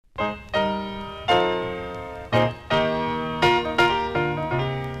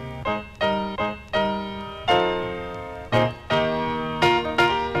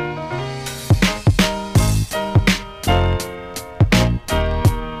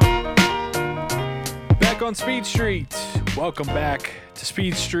on Speed Street. Welcome back to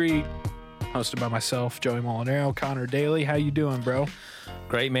Speed Street, hosted by myself, Joey Molinaro, Connor Daly. How you doing, bro?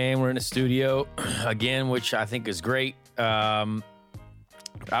 Great, man. We're in the studio again, which I think is great. I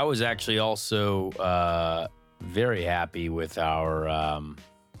was actually also very happy with our.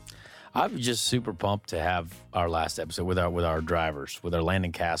 I'm just super pumped to have our last episode with our drivers, with our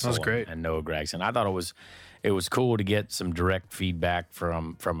Landon Castle That was great. and Noah Gregson. I thought it was cool to get some direct feedback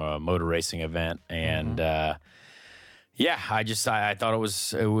from a motor racing event, and I thought it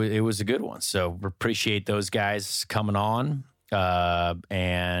was a good one. So appreciate those guys coming on,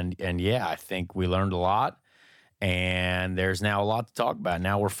 and I think we learned a lot. And there's now a lot to talk about.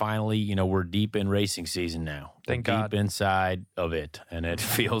 Now we're finally, we're deep in racing season now. Thank we're God. Deep inside of it, and it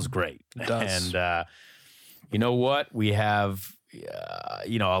feels great. It does. And you know what? We have, a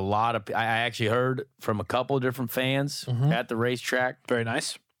lot of. I actually heard from a couple of different fans at the racetrack Very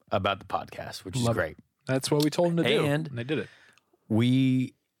nice. about the podcast, which is Love great. That's what we told them to do, And and they did it.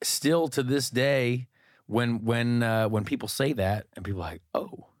 We still to this day, when people say that, and people are like,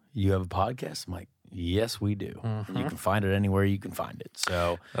 "Oh, you have a podcast?" I'm like, yes, we do. You can find it anywhere you can find it.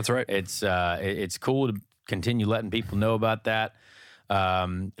 So That's right. it's cool to continue letting people know about that.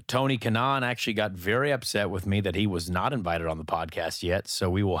 Tony Kanaan actually got very upset with me that he was not invited on the podcast yet. So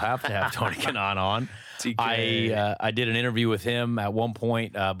we will have to have Tony Kanaan on. TK. I did an interview with him at one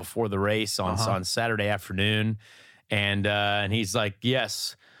point before the race on Saturday afternoon, and he's like,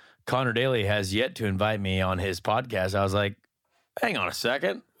 "Yes, Connor Daly has yet to invite me on his podcast." I was like, hang on a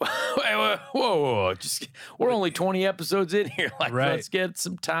second. Whoa. Just, we're only 20 episodes in here. Right. Let's get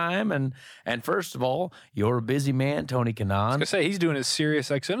some time. And first of all, you're a busy man, Tony Kanaan. I was gonna say he's doing his Sirius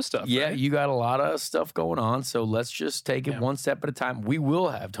XM stuff. Yeah, right? you got a lot of stuff going on. So let's just take it one step at a time. We will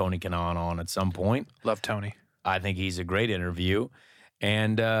have Tony Kanaan on at some point. Love Tony. I think he's a great interview.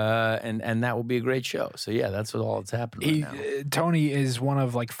 And that will be a great show. So yeah, that's what all that's happening right now. Tony is one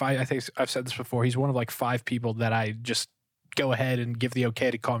of like five. I think I've said this before. He's one of like five people that I just go ahead and give the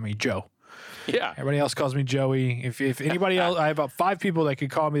okay to call me Joe. Yeah. Everybody else calls me Joey. If anybody else, I have about five people that could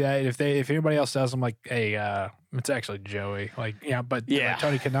call me that. If anybody else does, I'm like, hey, it's actually Joey. Like, yeah, but Yeah.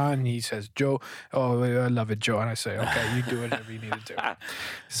 Tony Kanaan, he says Joe. Oh, I love it, Joe. And I say, okay, you do whatever you need to do.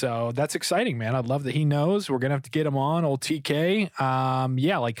 So that's exciting, man. I love that he knows. We're gonna have to get him on, old TK.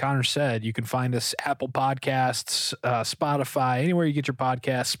 Like Connor said, you can find us Apple Podcasts, Spotify, anywhere you get your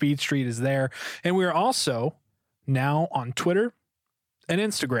podcast. Speed Street is there, and we are also now on Twitter and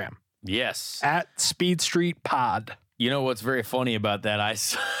Instagram. Yes. At Speed Street Pod. You know what's very funny about that? I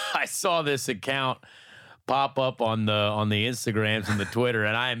saw this account pop up on the Instagrams and the Twitter,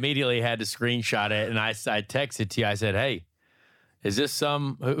 and I immediately had to screenshot it, and I texted to you. I said, "Hey, is this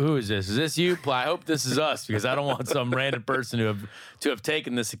who is this? Is this you? I hope this is us, because I don't want some random person to have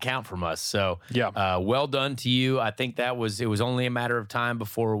taken this account from us." So, well done to you. I think it was only a matter of time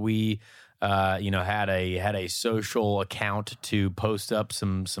before we had a social account to post up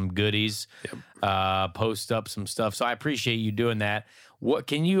some goodies, post up some stuff. So I appreciate you doing that. What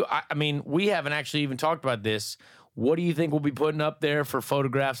can you? I mean, we haven't actually even talked about this. What do you think we'll be putting up there for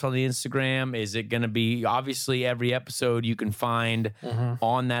photographs on the Instagram? Is it going to be, obviously every episode you can find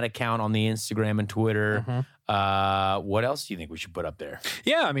on that account on the Instagram and Twitter? What else do you think we should put up there?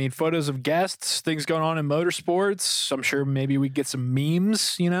 Yeah, I mean, photos of guests, things going on in motorsports. I'm sure maybe we get some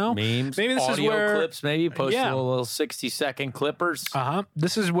memes, Memes, Maybe this audio is where clips, maybe post little 60-second clippers.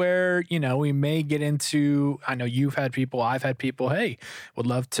 This is where, we may get into, I know you've had people, I've had people, hey, would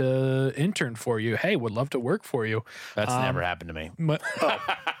love to intern for you. Hey, would love to work for you. That's never happened to me.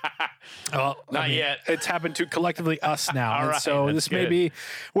 Not yet. It's happened to collectively us now. All And right, so that's this may good. be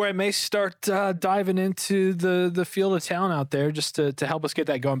where I may start diving into the field of town out there just to help us get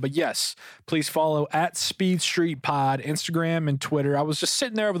that going. But yes, please follow at Speed Street Pod, Instagram and Twitter. I was just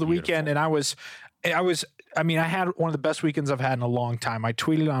sitting there over the weekend, and I had one of the best weekends I've had in a long time. I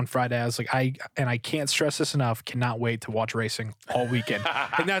tweeted on Friday. I was like, I can't stress this enough. Cannot wait to watch racing all weekend.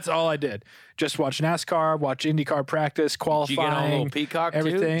 And that's all I did. Just watch NASCAR, watch IndyCar practice, qualifying. Did you get on a little Peacock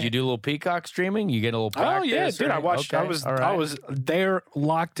everything. too? Did you do a little Peacock streaming? You get a little practice? Oh yeah, dude! I watched. Okay. I was there,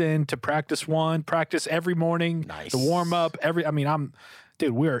 locked in to practice every morning. Nice. The warm up.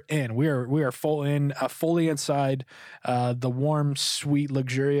 Dude, we're in. We are fully inside the warm, sweet,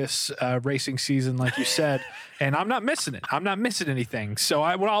 luxurious racing season, like you said. And I'm not missing it. I'm not missing anything. So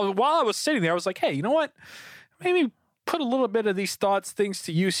while I was sitting there, I was like, hey, you know what? Maybe put a little bit of these things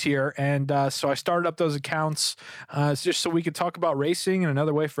to use here. And so I started up those accounts just so we could talk about racing and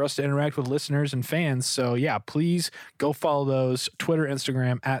another way for us to interact with listeners and fans. So yeah, please go follow those Twitter,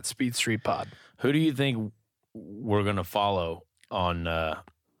 Instagram at Speed Street Pod. Who do you think we're going to follow on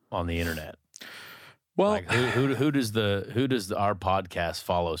the internet? Well, Like who does our podcast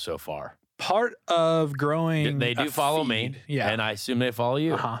follow so far? part of growing, They do a follow feed, me, yeah. and I assume they follow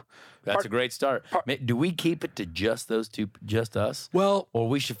you. Uh-huh. That's a great start. Do we keep it to just those two, just us? Well, Or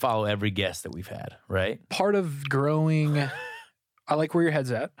we should follow every guest that we've had, right? part of growing, I like where your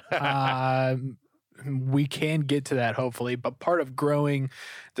head's at. We can get to that hopefully, but part of growing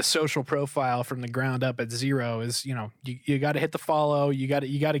the social profile from the ground up at zero is, you got to hit the follow. You got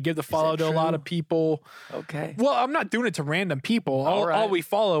to give the follow to a lot of people. Okay. Well, I'm not doing it to random people. All we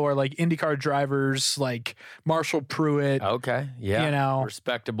follow are like IndyCar drivers, like Marshall Pruitt, Okay. Yeah.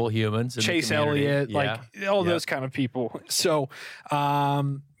 Respectable humans. In Chase the community. Elliott, Yeah. like all those kind of people. So,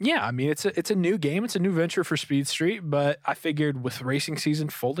 yeah, I mean, it's a new game. It's a new venture for Speed Street, but I figured with racing season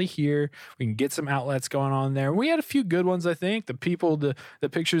fully here, we can get some outlets going on there. We had a few good ones, I think. The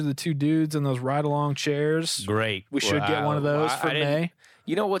pictures of the two dudes in those ride-along chairs. Great. We should get one of those for May.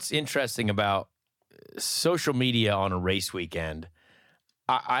 You know what's interesting about social media on a race weekend?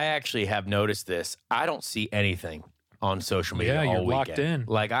 I actually have noticed this. I don't see anything on social media all you're weekend. locked in.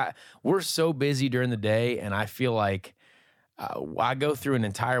 Like we're so busy during the day, and I feel like I go through an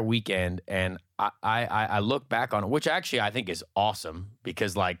entire weekend and I look back on it, which actually I think is awesome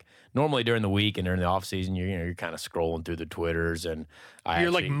because like normally during the week and during the off season, you're kind of scrolling through the Twitters and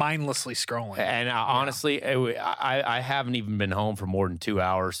you're like mindlessly scrolling. And honestly, I haven't even been home for more than 2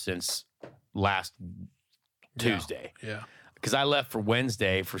 hours since last Tuesday. Yeah. Because I left for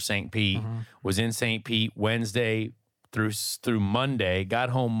Wednesday for St. Pete, was in St. Pete Wednesday through Monday, got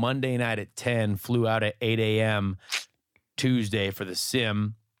home Monday night at 10, flew out at 8 a.m. Tuesday for the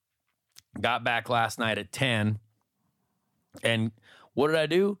sim, got back last night at 10, and what did I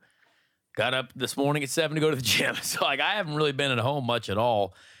do? Got up this morning at 7 to go to the gym. So like I haven't really been at home much at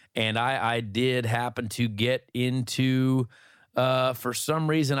all, and I did happen to get into for some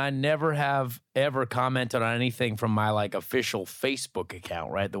reason I never have ever commented on anything from my like official Facebook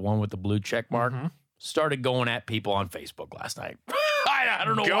account, right? The one with the blue check mark. Started going at people on Facebook last night. I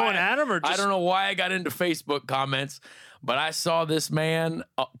don't know going at them, or just... I don't know why I got into Facebook comments, but I saw this man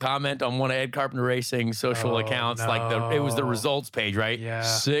comment on one of Ed Carpenter Racing social accounts. No. Like it was the results page, right? Yeah.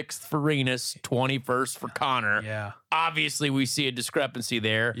 6th for Renus, 21st for Connor. Yeah. Obviously, we see a discrepancy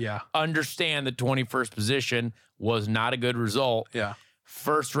there. Yeah. Understand the 21st position was not a good result. Yeah.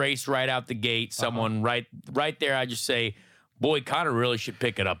 First race right out the gate, someone right there, I just say, boy, Connor really should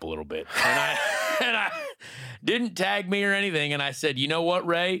pick it up a little bit. And I didn't tag me or anything. And I said, you know what,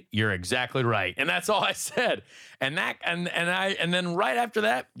 Ray? You're exactly right. And that's all I said. And then right after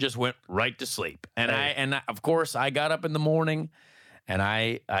that, just went right to sleep. And of course, I got up in the morning and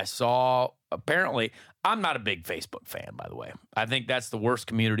I saw, apparently, I'm not a big Facebook fan, by the way. I think that's the worst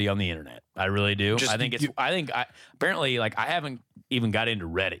community on the internet. I really do. Apparently, like, I haven't even got into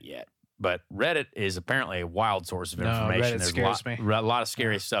Reddit yet. But Reddit is apparently a wild source of information. Reddit scares me. A lot of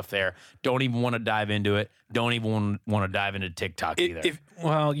scary stuff there. Don't even want to dive into it. Don't even want to dive into TikTok either.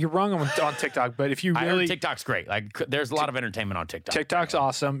 Well, you're wrong on TikTok, but if you I really... heard TikTok's great. Like, there's a lot of entertainment on TikTok. TikTok's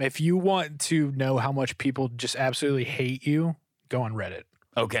awesome. If you want to know how much people just absolutely hate you, go on Reddit.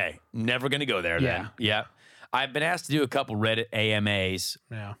 Okay. Never going to go there then. Yeah. I've been asked to do a couple Reddit AMAs,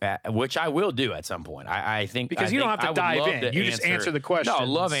 which I will do at some point. I think because you don't have to dive in. You just answer the questions. No, I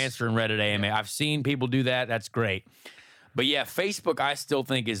love answering Reddit AMA. I've seen people do that. That's great. But yeah, Facebook I still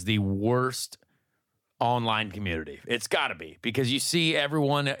think is the worst online community. It's got to be because you see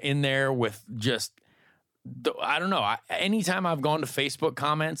everyone in there with just, I don't know. Anytime I've gone to Facebook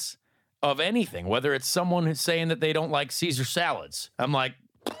comments of anything, whether it's someone who's saying that they don't like Caesar salads, I'm like,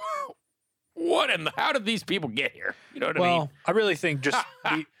 how did these people get here? You know what I mean? Well, I really think just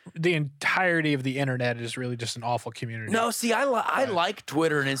the entirety of the internet is really just an awful community. No, see, I like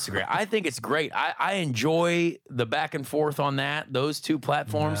Twitter and Instagram. I think it's great. I enjoy the back and forth on those two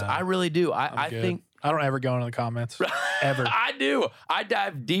platforms. I really do. I think I don't ever go into the comments. Ever. I do. I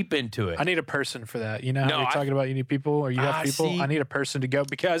dive deep into it. I need a person for that. You know how you're talking about you need people or you have people? See, I need a person to go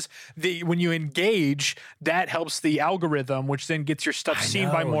because when you engage, that helps the algorithm, which then gets your stuff seen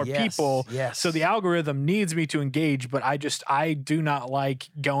by more people. Yes. So the algorithm needs me to engage, but I do not like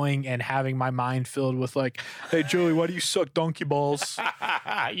going and having my mind filled with like, hey, Joey, why do you suck donkey balls?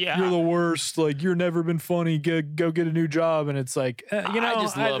 Yeah. You're the worst. Like, you're never been funny. Go get a new job. And it's like, I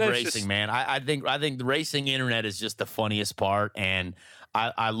just love racing, man. I think the racing internet is just the funniest part, and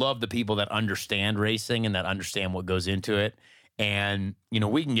I love the people that understand racing and that understand what goes into it. And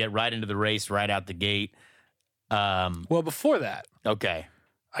we can get right into the race right out the gate. Well, before that, okay,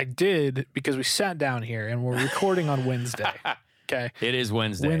 I did because we sat down here and we're recording on Wednesday. Okay, it is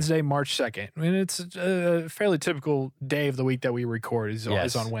Wednesday, March 2nd. I mean, it's a fairly typical day of the week that we record is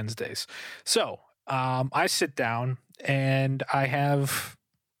on Wednesdays. So I sit down and I have,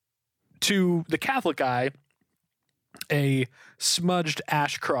 to the Catholic eye, a smudged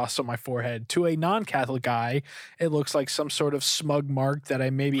ash cross on my forehead. To a non-Catholic eye, it looks like some sort of smug mark that I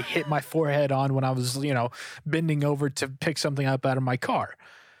maybe hit my forehead on when I was, bending over to pick something up out of my car.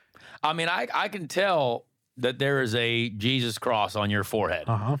 I mean, I can tell that there is a Jesus cross on your forehead.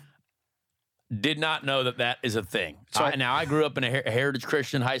 Uh-huh. Did not know that is a thing. So now I grew up in a Heritage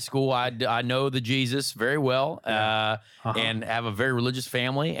Christian high school. I know the Jesus very well, and have a very religious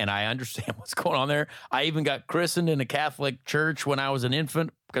family, and I understand what's going on there. I even got christened in a Catholic church when I was an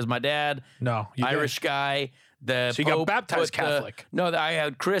infant because my dad, Irish guy. So you got baptized Catholic? I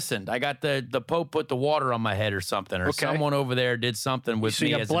had christened. I got the Pope put the water on my head or something, or someone over there did something with so me.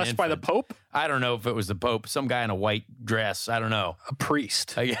 You got as blessed an by the infant. Pope? I don't know if it was the Pope, some guy in a white dress. I don't know. A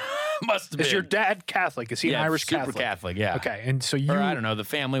priest. Must have been. Is your dad Catholic? Is he an Irish super Catholic? Yeah. Okay, and so you... Or I don't know. The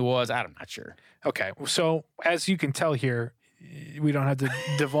family was. I'm not sure. Okay, so as you can tell here, we don't have to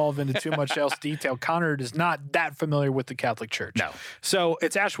devolve into too much else detail. Connor is not that familiar with the Catholic Church. No. So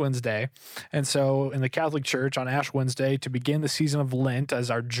it's Ash Wednesday. And so in the Catholic Church on Ash Wednesday, to begin the season of Lent as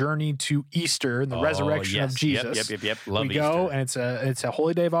our journey to Easter and the resurrection of Jesus. Yep. Love we Easter. go, and it's a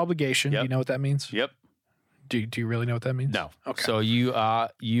holy day of obligation. Do you know what that means? Yep. Do you really know what that means? No. Okay. So you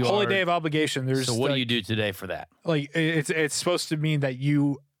holy day of obligation. So what do you do today for that? Like it's supposed to mean that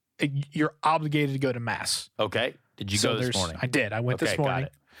you're obligated to go to mass. Okay. Did you go this morning? I did. I went this morning. Got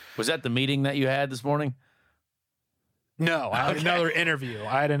it. Was that the meeting that you had this morning? No, I had another interview.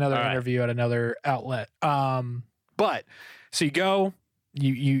 I had another interview at another outlet. But so you go,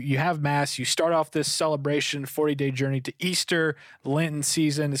 you have mass, you start off this celebration, 40-day journey to Easter. Lenten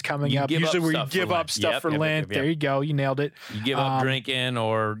season is coming up. Usually where you give up stuff for Lent. There you go. You nailed it. You give up drinking,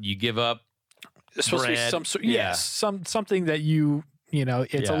 or you give up it's supposed bread. to be something that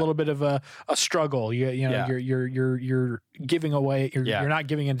it's a little bit of a struggle. You're giving away. You're not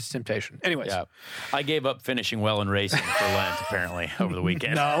giving into temptation. Anyways, I gave up finishing well in racing for Lent apparently over the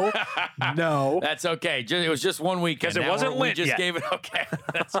weekend. No, that's okay. It was just one weekend because it wasn't Lent. We just gave it. Okay,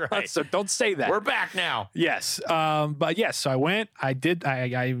 that's right. So don't say that. We're back now. Yes, but yes. So I went. I did.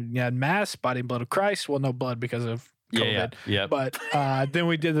 I had mass, body and blood of Christ. Well, no blood because of COVID. Yeah. But then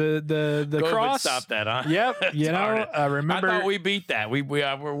we did the COVID cross. Stop that, huh? Yep. Remember. I thought we beat that.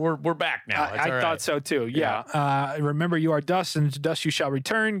 We're back now. I thought so too. Yeah. Remember, you are dust, and to dust you shall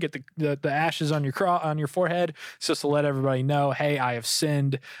return. Get the ashes on your forehead, so to let everybody know, hey, I have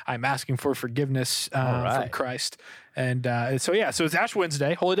sinned. I'm asking for forgiveness from Christ. And so it's Ash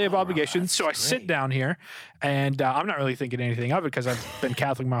Wednesday, holy day of obligation. So I sit down here, and I'm not really thinking anything of it because I've been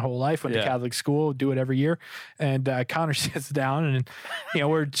Catholic my whole life. Went to Catholic school, do it every year. And Connor sits down, and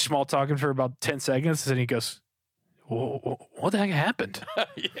we're small talking for about 10 seconds, and he goes, what the heck happened?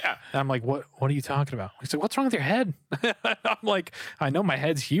 Yeah. And I'm like, what are you talking about? He's like, what's wrong with your head? I'm like, I know my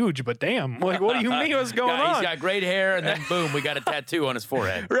head's huge, but damn, like, what do you mean? What's going on? He's got great hair, and then boom, we got a tattoo on his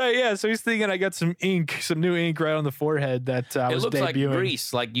forehead. Right, yeah. So he's thinking I got some new ink right on the forehead that I was debuting. It looks like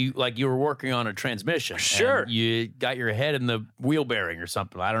grease, like you were working on a transmission. Sure. And you got your head in the wheel bearing or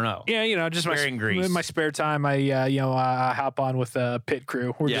something. I don't know. Yeah, just in my spare time, I hop on with a pit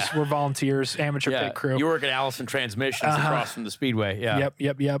crew. We're volunteers, amateur pit crew. You work at Allison Transmissions across from the Speedway. Yeah.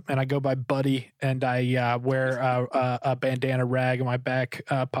 Yep. And I go by Buddy, and I wear a bandana rag in my back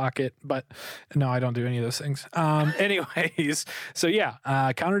pocket. But no, I don't do any of those things. Anyways, so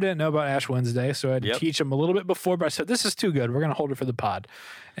Connor didn't know about Ash Wednesday, so I had to teach him a little bit before. But I said, this is too good. We're going to hold it for the pod.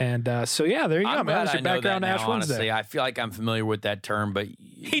 And there you go, man. That's your background Ash Wednesday. Honestly, I feel like I'm familiar with that term, but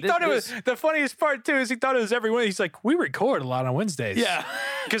he thought it was the funniest part too. Is he thought it was every Wednesday. He's like, we record a lot on Wednesdays. Yeah,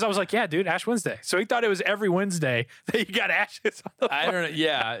 because I was like, yeah, dude, Ash Wednesday. So he thought it was every Wednesday that you got ashes on the I don't know.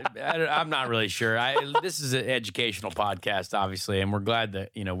 Yeah, I'm not really sure. This is an educational podcast, obviously, and we're glad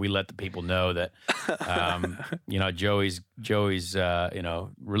that we let the people know that Joey's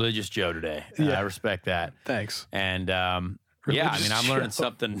religious Joe today. I respect that. Thanks. And I'm learning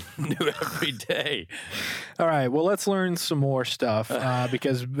something new every day. All right, well, let's learn some more stuff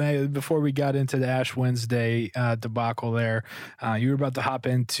because before we got into the Ash Wednesday debacle there, you were about to hop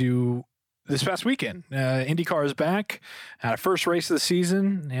into this past weekend. IndyCar is back. First race of the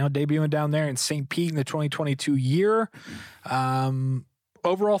season, debuting down there in St. Pete in the 2022 year.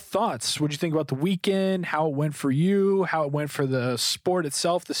 Overall thoughts. What did you think about the weekend? How it went for you? How it went for the sport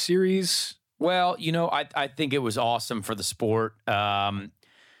itself, the series? Well, I think it was awesome for the sport.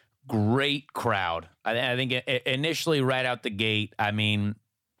 Great crowd. I think initially right out the gate,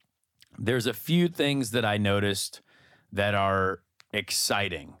 there's a few things that I noticed that are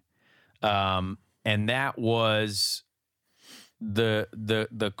exciting. And that was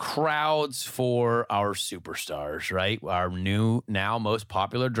the crowds for our superstars, right? Our new now most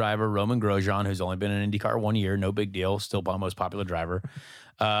popular driver, Roman Grosjean, who's only been in IndyCar 1 year, no big deal, still most popular driver,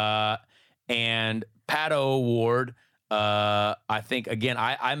 and Pato O'Ward. I think again,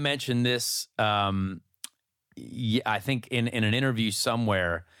 I mentioned this. I think in an interview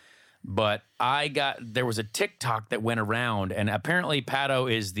somewhere. But there was a TikTok that went around, and apparently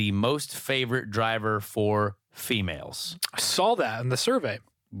Pato is the most favorite driver for females. I saw that in the survey.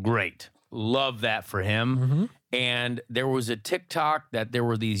 Great. Love that for him. Mm-hmm. And there was a TikTok that there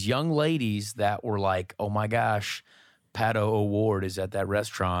were these young ladies that were like, oh my gosh, Pato O'Ward is at that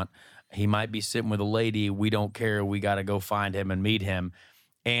restaurant. He might be sitting with a lady. We don't care. We got to go find him and meet him.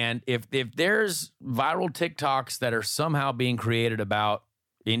 And if there's viral TikToks that are somehow being created about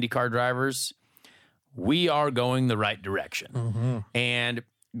IndyCar drivers, we are going the right direction. Mm-hmm. And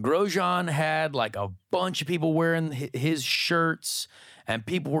Grosjean had like a bunch of people wearing his shirts, and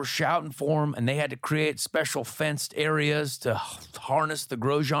people were shouting for him, and they had to create special fenced areas to harness the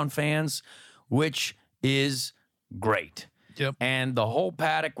Grosjean fans, which is great. Yep. And the whole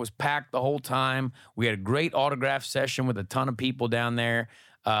paddock was packed the whole time. We had a great autograph session with a ton of people down there.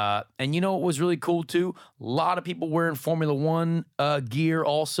 And you know what was really cool too? A lot of people wearing Formula One gear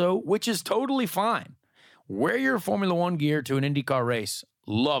also, which is totally fine. Wear your Formula One gear to an IndyCar race.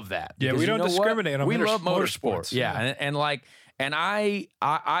 Love that. Yeah, we don't discriminate on we love motorsports. Yeah, yeah. And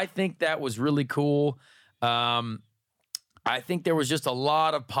I think that was really cool. I think there was just a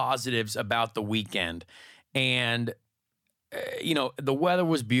lot of positives about the weekend. And you know, the weather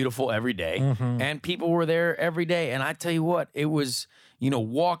was beautiful every day, Mm-hmm. and people were there every day. And I tell you what, it was, you know,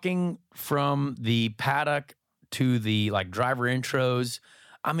 walking from the paddock to the like driver intros.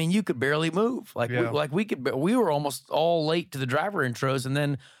 I mean, you could barely move. Like, Yeah. we were almost all late to the driver intros. And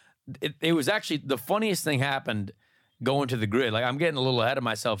then it was actually the funniest thing happened going to the grid. Like, I'm getting a little ahead of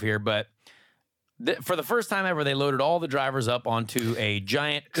myself here, but for the first time ever, they loaded all the drivers up onto a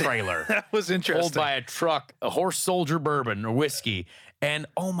giant trailer. That was interesting. Pulled by a truck, a Horse Soldier bourbon or whiskey. And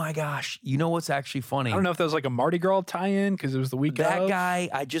oh my gosh, you know what's actually funny? I don't know if that was like a Mardi Gras tie-in because it was the week That of. guy,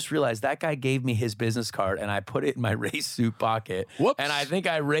 I just realized that guy gave me his business card, and I put it in my race suit pocket. Whoops. And I think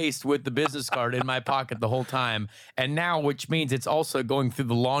I raced with the business card in my pocket the whole time. And now, which means it's also going through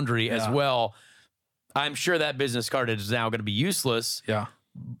the laundry as well. I'm sure that business card is now going to be useless. Yeah.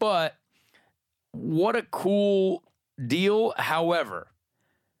 But what a cool deal. However,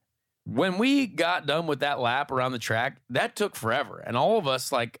 when we got done with that lap around the track, that took forever. And all of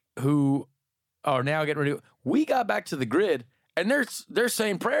us, like, who are now getting ready, we got back to the grid, and they're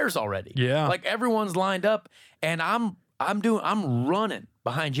saying prayers already. Yeah. Like, everyone's lined up, and I'm running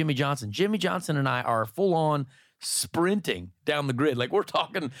behind Jimmy Johnson. Jimmy Johnson and I are full on sprinting down the grid. Like, we're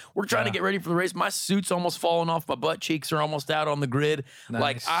trying to get ready for the race. My suit's almost falling off. My butt cheeks are almost out on the grid. Nice.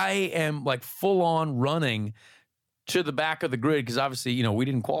 Like, I am like full on running to the back of the grid because obviously, you know, we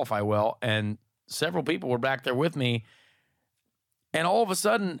didn't qualify well, and several people were back there with me. And all of a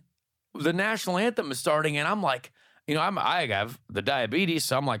sudden, the national anthem is starting, and I'm like, you know, I have the diabetes,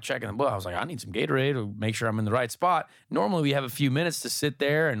 so I'm like checking the book. I was like, I need some Gatorade to make sure I'm in the right spot. Normally, we have a few minutes to sit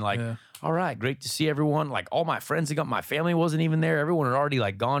there and like, all right, great to see everyone. Like, all my friends, my family wasn't even there. Everyone had already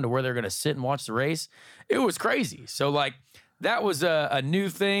like gone to where they're going to sit and watch the race. It was crazy. So like, that was a new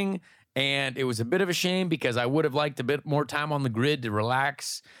thing. And it was a bit of a shame because I would have liked a bit more time on the grid to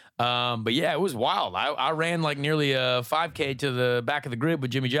relax. But yeah, it was wild. I ran like nearly a 5K to the back of the grid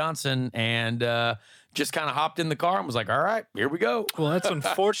with Jimmy Johnson and just kind of hopped in the car and was like, all right, here we go. Well, that's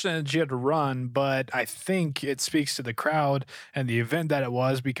unfortunate that you had to run, but I think it speaks to the crowd and the event that it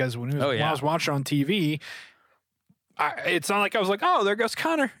was because when I was watching on TV, it's not like I was like, oh, there goes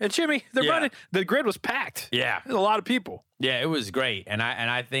Connor and Jimmy. They're running. The grid was packed. Yeah. There's a lot of people. Yeah, it was great. And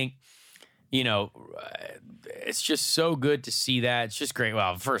I think, you know, it's just so good to see that. It's just great.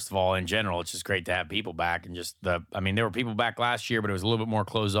 Well, first of all, in general, it's just great to have people back and just there were people back last year, but it was a little bit more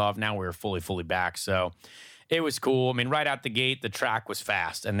closed off. Now we're fully back. So it was cool. I mean, right out the gate, the track was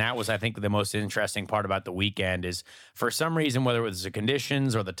fast. And that was, I think, the most interesting part about the weekend is for some reason, whether it was the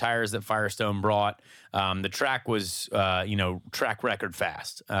conditions or the tires that Firestone brought, the track was, track record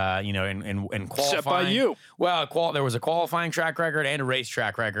fast, in qualifying. Except by you. Well, there was a qualifying track record and a race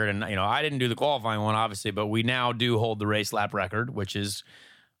track record. And, you know, I didn't do the qualifying one, obviously, but we now do hold the race lap record, which is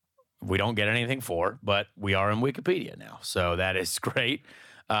we don't get anything for, but we are in Wikipedia now. So that is great.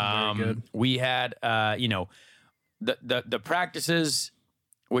 Very good. We had, the practices,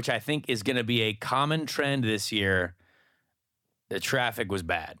 which I think is going to be a common trend this year. The traffic was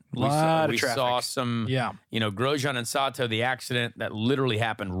bad. We saw some, Grosjean and Sato, the accident that literally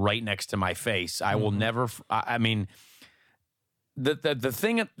happened right next to my face. I will never, the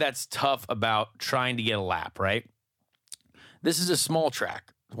thing that's tough about trying to get a lap, right? This is a small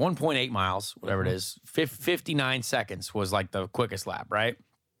track, 1.8 miles, whatever it is. 59 seconds was like the quickest lap, right?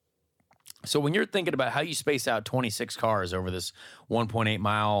 So when you're thinking about how you space out 26 cars over this 1.8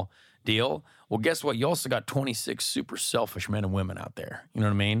 mile deal, well, guess what? You also got 26 super selfish men and women out there. You know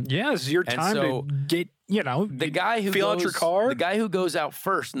what I mean? Yeah, it's your And time so to get, the guy who feel goes, out your car. the guy who goes out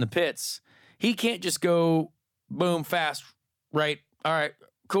first in the pits, he can't just go boom fast, right? All right,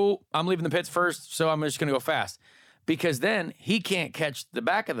 cool. I'm leaving the pits first, so I'm just going to go fast, because then he can't catch the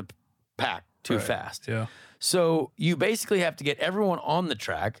back of the pack too fast. Yeah. So you basically have to get everyone on the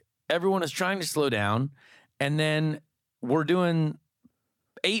track. Everyone is trying to slow down, and then we're doing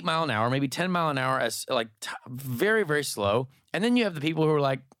 8 mile an hour, maybe 10 mile an hour as like very, very slow. And then you have the people who are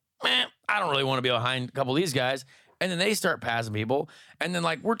like, man, I don't really want to be behind a couple of these guys. And then they start passing people. And then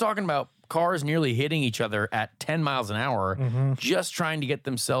like we're talking about cars nearly hitting each other at 10 miles an hour, just trying to get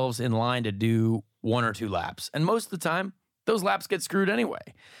themselves in line to do 1 or 2 laps. And most of the time, those laps get screwed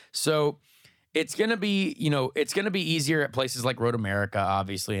anyway. So it's going to be, it's going to be easier at places like Road America,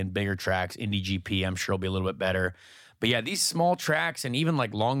 obviously, and bigger tracks. Indy GP, I'm sure will be a little bit better. But yeah, these small tracks and even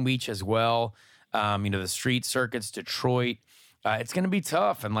like Long Beach as well, the street circuits, Detroit, it's going to be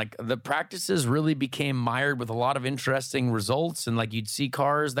tough. And like the practices really became mired with a lot of interesting results. And like you'd see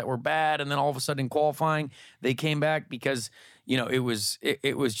cars that were bad, and then all of a sudden qualifying, they came back because, it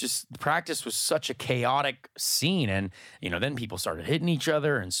was just practice was such a chaotic scene. And, then people started hitting each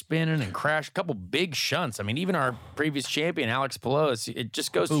other and spinning and crash. A couple big shunts. I mean, even our previous champion, Alex Palou, it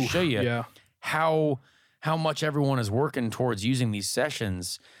just goes to show you how much everyone is working towards using these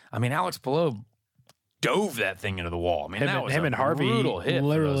sessions. I mean, Alex Palou dove that thing into the wall. I mean, that was him a and Harvey, brutal hit.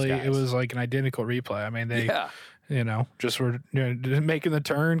 literally, for those guys. it was like an identical replay. I mean, they, just were just making the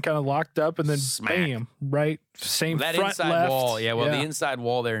turn, kind of locked up, and then Smack. bam, right, same that front inside left. wall. Yeah, well, the inside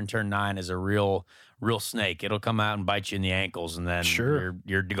wall there in turn 9 is a real snake. It'll come out and bite you in the ankles, and then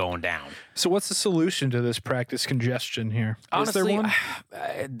you're going down. So what's the solution to this practice congestion here? Honestly, is there one?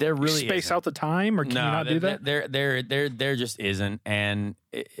 There really space isn't. out the time, or can you not do that? There just isn't. And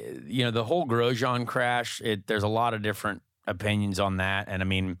the whole Grosjean crash, there's a lot of different opinions on that. And I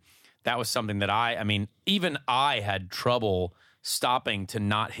mean, that was something that even I had trouble stopping to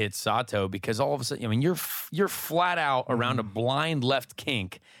not hit Sato, because all of a sudden, you're flat out around a blind left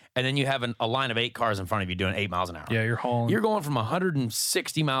kink, and then you have a line of 8 cars in front of you doing 8 miles an hour. Yeah, you're hauling. You're going from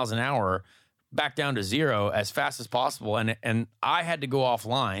 160 miles an hour back down to 0 as fast as possible. And I had to go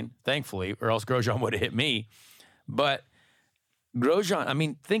offline, thankfully, or else Grosjean would have hit me. But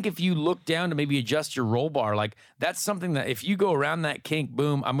Grosjean, think if you look down to maybe adjust your roll bar, like that's something that if you go around that kink,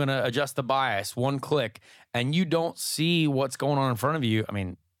 boom, I'm going to adjust the bias, 1 click, and you don't see what's going on in front of you.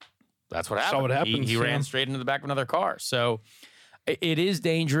 That's what happened. Saw what happens, He ran straight into the back of another car. So it is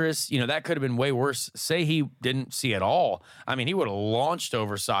dangerous. That could have been way worse. Say he didn't see at all. He would have launched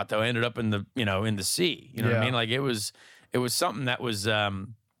over Sato, ended up in the, in the sea. You know what I mean? Like it was something that was,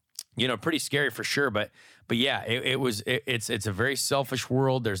 pretty scary for sure. But yeah, it's a very selfish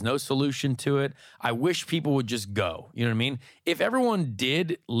world. There's no solution to it. I wish people would just go. You know what I mean? If everyone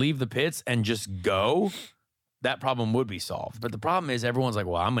did leave the pits and just go, that problem would be solved. But the problem is everyone's like,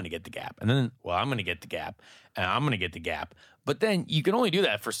 well, I'm going to get the gap. And then, well, I'm going to get the gap. And I'm going to get the gap. But then you can only do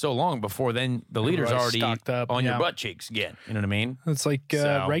that for so long before then the leader's already stocked up, on your butt cheeks again. You know what I mean? It's like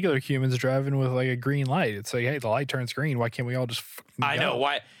regular humans driving with like a green light. It's like, hey, the light turns green. Why can't we all just I know.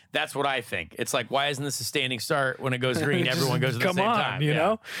 Why? That's what I think. It's like, why isn't this a standing start? When it goes green, everyone goes at the same time. You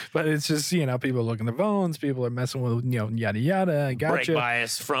know? But it's just, people are looking at their phones. People are messing with, yada, yada. Gotcha. Brake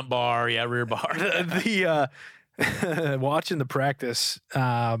bias, front bar, rear bar. Watching the practice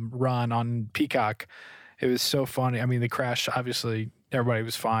run on Peacock, it was so funny. The crash, obviously, everybody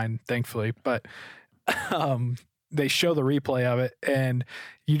was fine, thankfully. But they show the replay of it, and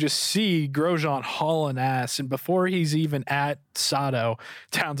you just see Grosjean hauling ass. And before he's even at Sato,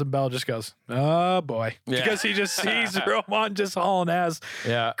 Townsend Bell just goes, oh, boy. Yeah. Because he just sees Roman just hauling ass,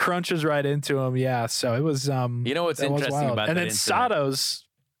 crunches right into him. Yeah, so it was what's interesting about that and then incident? Sato's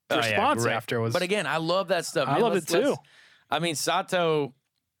response after was... But again, I love that stuff. I love it too. Sato,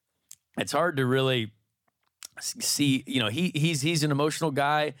 it's hard to really see, he's an emotional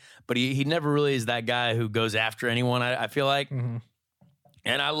guy, but he never really is that guy who goes after anyone, I feel like. Mm-hmm.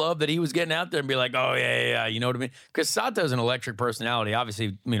 And I love that he was getting out there and be like, oh, yeah, you know what I mean? Because Sato's an electric personality,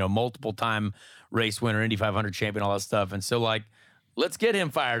 obviously, multiple time race winner, Indy 500 champion, all that stuff. And so, like, let's get him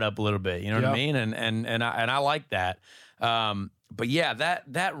fired up a little bit, you know what I mean? And I like that. But yeah,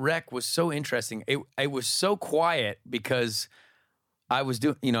 that wreck was so interesting. It was so quiet because I was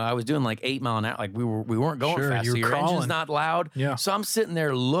doing like 8 mile an hour. Like we weren't going Sure, fast. you So were your crawling. engine's not loud. Yeah. So I'm sitting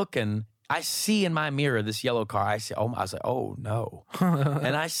there looking. I see in my mirror this yellow car. I was like, oh no.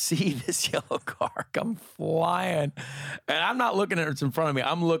 And I see this yellow car come flying. And I'm not looking at what's in front of me.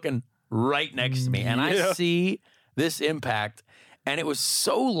 I'm looking right next to me. And I Yeah. see this impact. And it was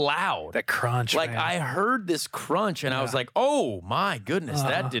so loud. That crunch, Like man. I heard this crunch and I was like, oh my goodness,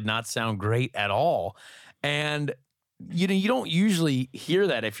 that did not sound great at all. And you don't usually hear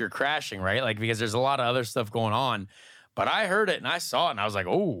that if you're crashing, right? Like, because there's a lot of other stuff going on. But I heard it and I saw it and I was like,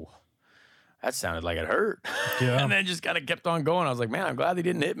 oh, that sounded like it hurt. Yeah. And then just kind of kept on going. I was like, man, I'm glad they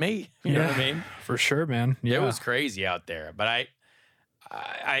didn't hit me. You know what I mean? For sure, man. Yeah. It was crazy out there. But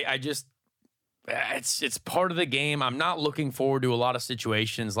I just, it's part of the game. I'm not looking forward to a lot of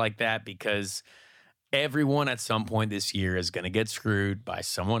situations like that because everyone at some point this year is going to get screwed by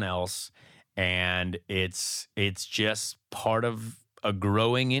someone else. And it's just part of a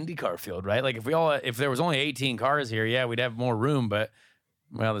growing IndyCar field, right? Like if there was only 18 cars here, yeah, we'd have more room, but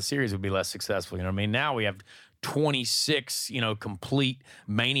well, the series would be less successful. You know what I mean? Now we have 26, complete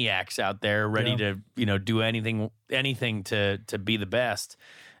maniacs out there ready to, do anything to be the best.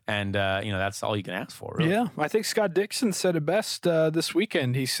 And, that's all you can ask for, really. Yeah, I think Scott Dixon said it best this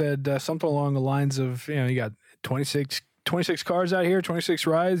weekend. He said something along the lines of, you got 26 cars out here, 26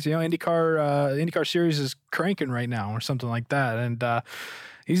 rides. IndyCar series is cranking right now or something like that. And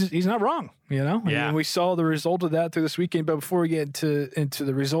he's not wrong, Yeah. I mean, we saw the result of that through this weekend. But before we get into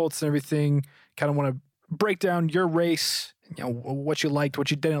the results and everything, kind of want to break down your race, what you liked,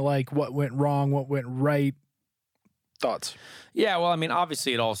 what you didn't like, what went wrong, what went right. Thoughts? Yeah, well, I mean,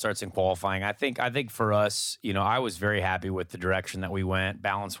 obviously it all starts in qualifying. I think for us, I was very happy with the direction that we went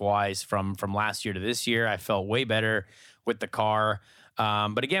balance-wise from last year to this year. I felt way better with the car.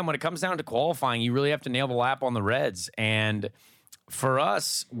 But again, when it comes down to qualifying, you really have to nail the lap on the reds. And for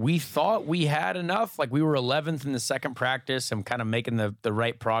us, we thought we had enough. Like we were 11th in the second practice and kind of making the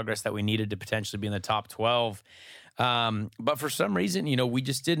right progress that we needed to potentially be in the top 12. But for some reason, we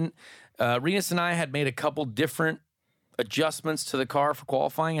just didn't. Renus and I had made a couple different adjustments to the car for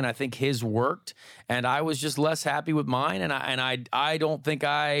qualifying, and I think his worked, and I was just less happy with mine, and I don't think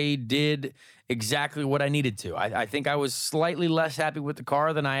I did exactly what I needed to. I think I was slightly less happy with the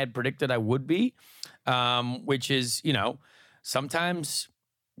car than I had predicted I would be, which is, sometimes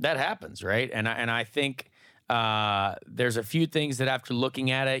that happens, right? And I think there's a few things that after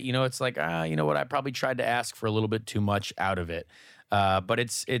looking at it, it's like, you know what, I probably tried to ask for a little bit too much out of it. But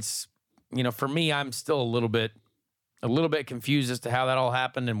it's for me, I'm still a little bit confused as to how that all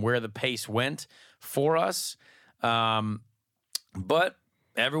happened and where the pace went for us. But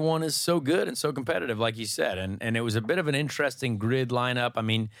everyone is so good and so competitive, like you said. And it was a bit of an interesting grid lineup. I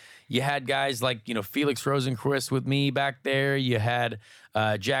mean, you had guys like, Felix Rosenquist with me back there. You had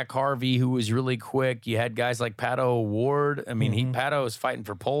Jack Harvey, who was really quick. You had guys like Pato O'Ward. I mean, Pato was fighting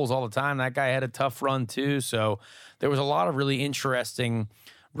for poles all the time. That guy had a tough run too. So there was a lot of really interesting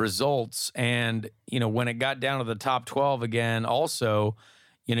results. And, when it got down to the top 12 again, also,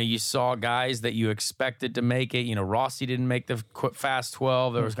 you saw guys that you expected to make it. Rossi didn't make the fast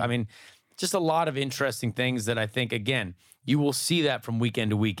 12. There was, I mean, just a lot of interesting things that I think, again, you will see that from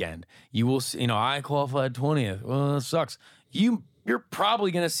weekend to weekend. You will see, I qualified 20th. Well, that sucks. You're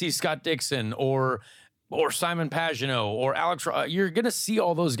probably going to see Scott Dixon or Simon Pagenaud or Alex. You're going to see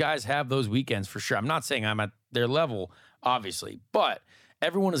all those guys have those weekends for sure. I'm not saying I'm at their level, obviously, but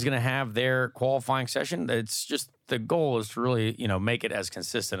everyone is going to have their qualifying session. It's just the goal is to really, make it as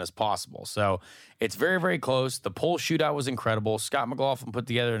consistent as possible. So it's very, very close. The pole shootout was incredible. Scott McLaughlin put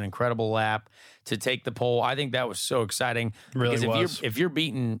together an incredible lap to take the pole. I think that was so exciting. Really because was. if you're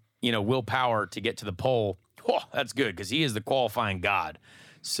beating, Will Power to get to the pole, that's good because he is the qualifying god.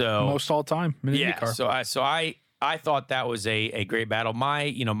 So Most all time in IndyCar. So I thought that was a great battle.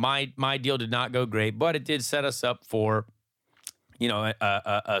 My deal did not go great, but it did set us up for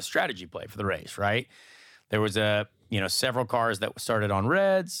a strategy play for the race, right? There was several cars that started on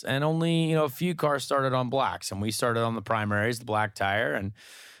reds and only, a few cars started on blacks. And we started on the primaries, the black tire. And,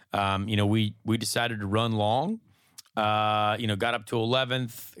 we decided to run long, got up to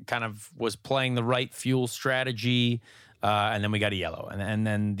 11th, kind of was playing the right fuel strategy. And then we got a yellow. And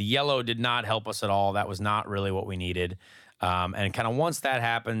then the yellow did not help us at all. That was not really what we needed. And kind of once that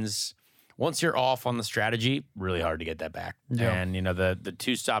happens, once you're off on the strategy, really hard to get that back. Yeah. And, the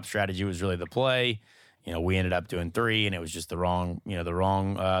two-stop strategy was really the play. We ended up doing 3 and it was just the wrong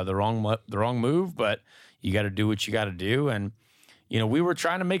move, but you got to do what you got to do. And, we were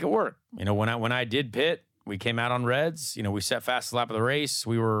trying to make it work. When I did pit, we came out on reds, we set fastest lap of the race.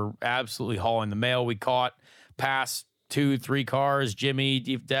 We were absolutely hauling the mail. We caught past 2-3 cars, Jimmy,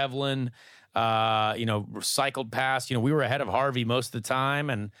 Devlin, cycled past. We were ahead of Harvey most of the time,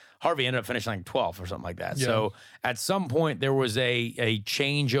 and Harvey ended up finishing like 12th or something like that. Yeah. So at some point there was a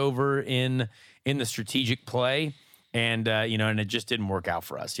changeover in the strategic play. And, and it just didn't work out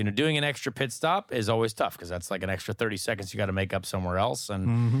for us. Doing an extra pit stop is always tough because that's like an extra 30 seconds you got to make up somewhere else.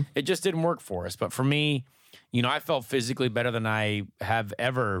 And it just didn't work for us. But for me, I felt physically better than I have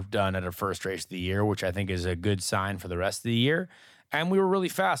ever done at a first race of the year, which I think is a good sign for the rest of the year. And we were really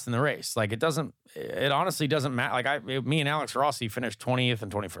fast in the race. Like it honestly doesn't matter. Like me and Alex Rossi finished 20th and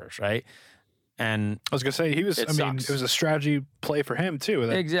 21st, right? And I was gonna say it was a strategy play for him too.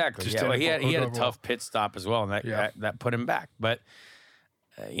 Exactly. Yeah, well, he had a tough pit stop as well, and that put him back. But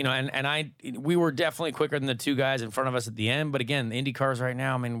we were definitely quicker than the two guys in front of us at the end. But again, the Indy cars right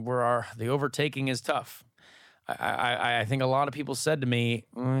now, I mean, the overtaking is tough. I think a lot of people said to me,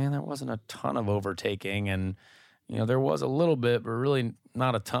 "Man, there wasn't a ton of overtaking," and there was a little bit, but really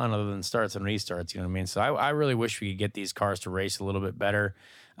not a ton other than starts and restarts. You know what I mean? So I really wish we could get these cars to race a little bit better.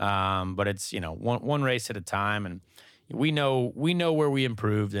 But it's, one race at a time, and we know where we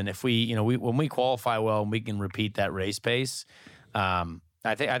improved. And if when we qualify well and we can repeat that race pace, I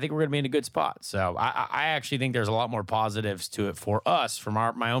think we're going to be in a good spot. So I actually think there's a lot more positives to it for us from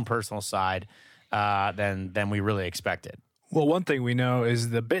my own personal side, than we really expected. Well, one thing we know is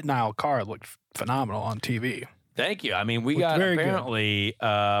the Bitnile car looked phenomenal on TV. Thank you. I mean, we got apparently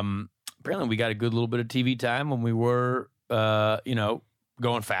we got a good little bit of TV time when we were,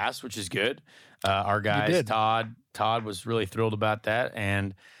 going fast, which is good. Our guys, Todd was really thrilled about that.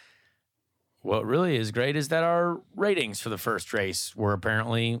 And what really is great is that our ratings for the first race were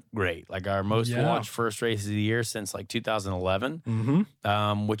apparently great. Like our most watched first race of the year since like 2011,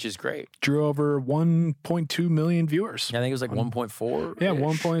 which is great. Drew over 1.2 million viewers. I think it was like 1.4. Yeah,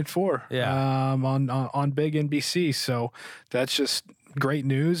 1.4. Yeah. On big NBC. So that's just great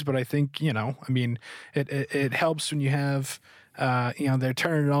news. But I think, it helps when you have, they're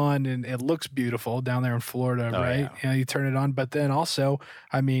turning it on and it looks beautiful down there in Florida, right? Yeah. You turn it on, but then also,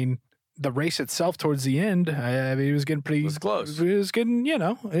 the race itself towards the end, it was getting pretty. It was close. It was getting, it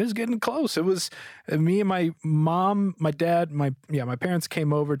was getting close. It was me and my mom, my dad, my parents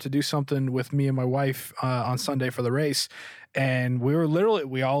came over to do something with me and my wife on Sunday for the race, and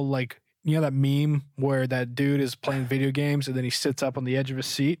we all like, that meme where that dude is playing video games and then he sits up on the edge of his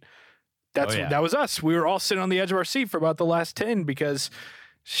seat. That was us. We were all sitting on the edge of our seat for about the last 10 because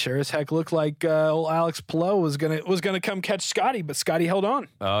sure as heck looked like old Alex Palou was gonna come catch Scotty, but Scotty held on.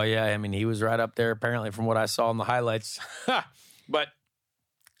 Oh yeah, I mean he was right up there apparently from what I saw in the highlights. But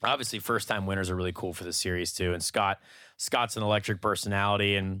obviously first time winners are really cool for the series too. And Scott's an electric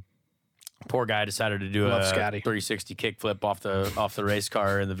personality, and poor guy decided to do a 360 kickflip off the race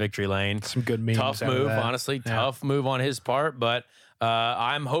car in the victory lane. Some good memes. Tough move, honestly. Yeah. Tough move on his part, but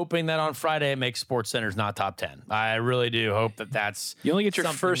I'm hoping that on Friday it makes SportsCenter's not top 10. I really do hope that's you only get your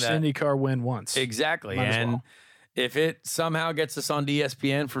first IndyCar win once. Exactly. If it somehow gets us on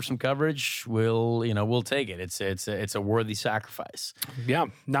ESPN for some coverage, we'll take it. It's a worthy sacrifice. Yeah.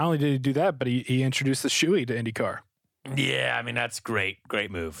 Not only did he do that, but he introduced the Shoei to IndyCar. Yeah, I mean that's great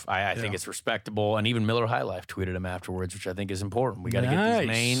move. I think it's respectable, and even Miller High Life tweeted him afterwards, which I think is important. We got to get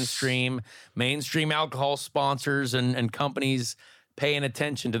these mainstream alcohol sponsors and companies paying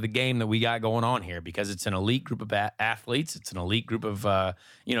attention to the game that we got going on here, because it's an elite group of athletes, it's an elite group of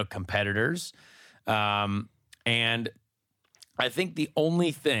competitors, and I think the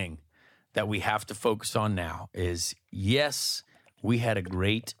only thing that we have to focus on now is yes, we had a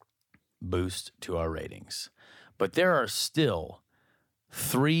great boost to our ratings. But there are still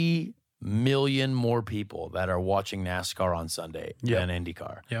 3 million more people that are watching NASCAR on Sunday than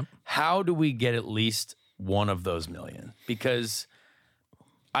IndyCar. Yep. How do we get at least one of those million? Because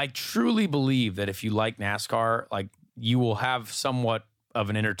I truly believe that if you like NASCAR, like you will have somewhat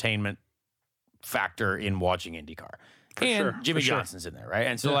of an entertainment factor in watching IndyCar. Jimmy Johnson's in there, right?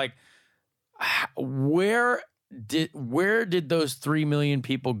 And so where did those 3 million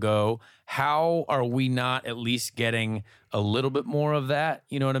people go? How are we not at least getting a little bit more of that?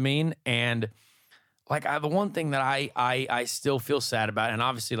 You know what I mean? And like the one thing that I still feel sad about, and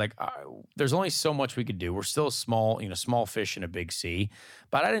obviously there's only so much we could do. We're still small fish in a big sea,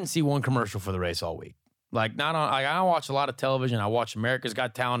 but I didn't see one commercial for the race all week. Like I watch a lot of television. I watch America's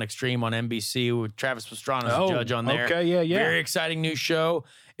Got Talent Extreme on NBC with Travis Pastrana as a judge on there. Okay, yeah. Very exciting new show.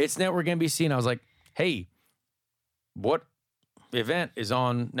 It's network NBC, and I was like, hey, what event is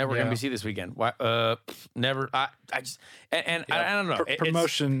on Network Yeah. NBC this weekend. Why? Never. I just and I don't know.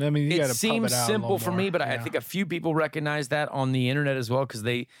 Promotion. I mean, you got to pump seems it out a simple little for more. me, but I Yeah. think a few people recognize that on the internet as well because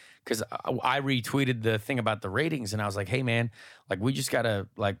I retweeted the thing about the ratings and I was like, hey man, like we just gotta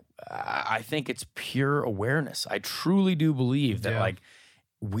like I think it's pure awareness. I truly do believe that Yeah. like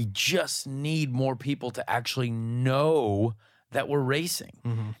we just need more people to actually know that we're racing.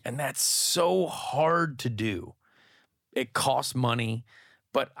 Mhm. And that's so hard to do. It costs money,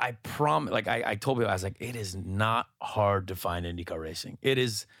 but I promise, like I told people, I was like, it is not hard to find IndyCar racing. It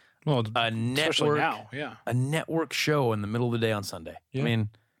is Well, a especially network, now. Yeah. a network show in the middle of the day on Sunday. Yeah. I mean,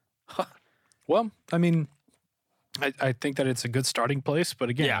 Well, I mean, I think that it's a good starting place, but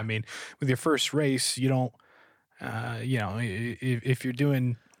again, Yeah. I mean, with your first race, you don't, you know, if you're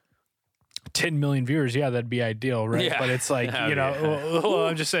doing 10 million viewers, yeah, that'd be ideal, right? Yeah. But it's like, you know, well,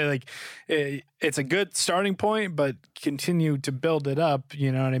 I'm just saying, like, it's a good starting point, but continue to build it up.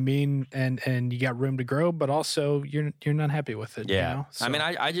 You know what I mean? And you got room to grow, but also you're not happy with it. yeah. You know? I mean,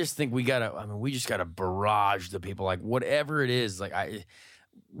 I just think we just gotta barrage the people, like whatever it is, like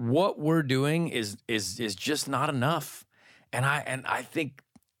what we're doing is just not enough. And I think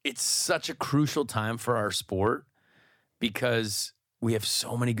it's such a crucial time for our sport because we have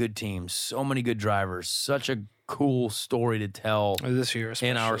so many good teams, so many good drivers, such a cool story to tell this year,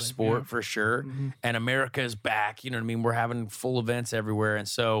 in our especially, sport for sure. Mhm. And America is back. You know what I mean? We're having full events everywhere. And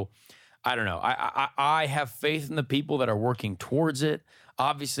so I don't know. I have faith in the people that are working towards it.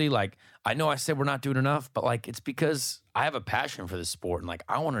 Obviously, like I know I said we're not doing enough, but like it's because I have a passion for this sport and like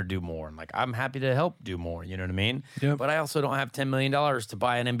I want to do more and like I'm happy to help do more. You know what I mean? Yeah. But I also don't have $10 million to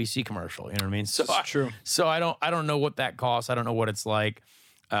buy an NBC commercial. You know what I mean? So It's true. So I don't know what that costs. I don't know what it's like.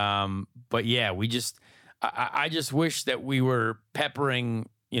 But yeah, I just wish that we were peppering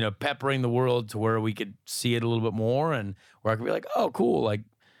the world to where we could see it a little bit more and where I could be like, oh, cool. Like,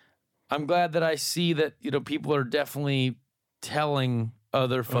 I'm glad that I see that, people are definitely telling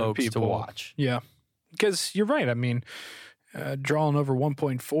other folks to people. watch. Yeah. Because you're right. I mean, drawing over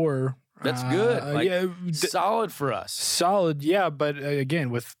 1.4. That's good. Like, yeah. solid for us. Solid. Yeah. But again,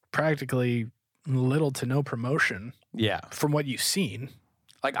 with practically little to no promotion Yeah. from what you've seen.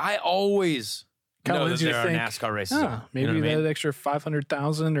 Like, I always Kinda know that leads you to there are think, NASCAR races on. Maybe You know what I mean? that extra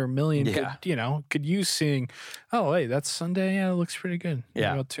 500,000 or million Yeah. could use seeing, oh, hey, that's Sunday. Yeah, it looks pretty good. Maybe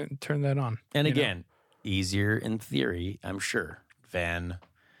Yeah. I'll turn that on. And you know? again, easier in theory, I'm sure, than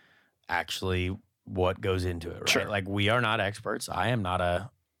actually what goes into it, right? Sure. Like, we are not experts. I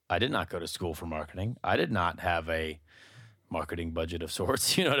did not go to school for marketing. I did not have a marketing budget of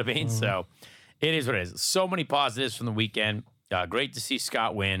sorts. You know what I mean? Mm-hmm. So it is what it is. So many positives from the weekend. Great to see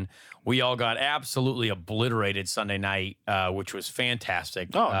Scott win. We all got absolutely obliterated Sunday night, which was fantastic.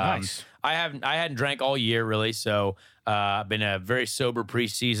 Oh, nice. I hadn't drank all year really, so I've been a very sober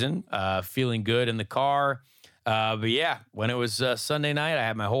preseason, feeling good in the car. But yeah, when it was Sunday night, I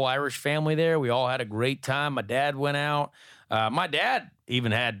had my whole Irish family there. We all had a great time. My dad went out. My dad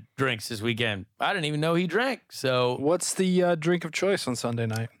even had drinks this weekend. I didn't even know he drank. So, What's the drink of choice on Sunday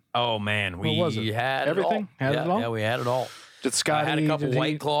night? oh man, we was it? had Everything? It all. Had it all? Yeah, we had it all. Did I Scotty? had a couple did he-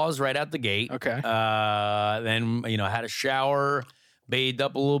 White Claws right out the gate. Okay. Then I had a shower, bathed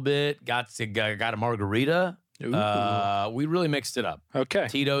up a little bit, got a margarita. Ooh. We really mixed it up. Okay.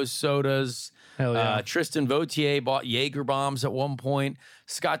 Tito's sodas. Hell yeah. Tristan Vautier bought Jaeger bombs at one point.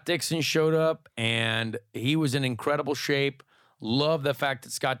 Scott Dixon showed up, and he was in incredible shape. Love the fact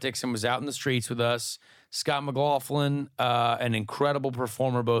that Scott Dixon was out in the streets with us. Scott McLaughlin, an incredible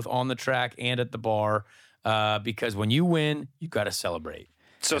performer both on the track and at the bar. Because when you win, you got to celebrate.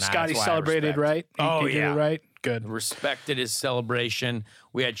 So And that's Scotty why I celebrated, respect. right? Oh, He did yeah. it right? Good. Respected his celebration.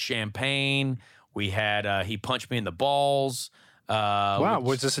 We had champagne. We had he punched me in the balls. Wow. which-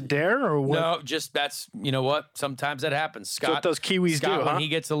 Was this a dare or what? no, just that's what. Sometimes that happens. That's Scott, what those Kiwis Scott, do, when huh? he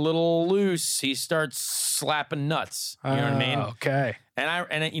gets a little loose, he starts slapping nuts. You know what I mean? Okay.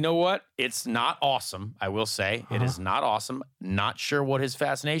 And you know what? It's not awesome. I will say it is not awesome. Not sure what his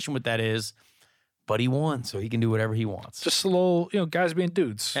fascination with that is, but he won, so he can do whatever he wants. Just a little, guys being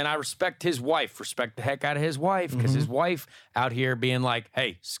dudes. And I respect his wife. Respect the heck out of his wife because his wife out here being like,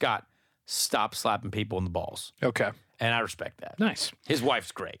 "Hey, Scott, stop slapping people in the balls." Okay. And I respect that. Nice. His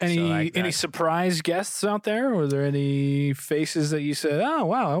wife's great. Any so I- any surprise guests out there? Were there any faces that you said, "Oh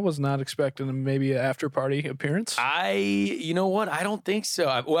wow, I was not expecting maybe an after party appearance"? you know what? I don't think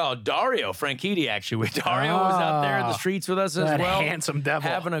so. Well, Dario Franchitti actually. Dario was out there in the streets with us as That well, handsome devil.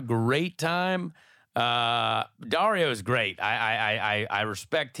 having a great time. Dario is great. I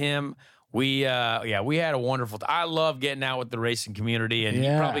respect him. We had a wonderful I love getting out with the racing community, and you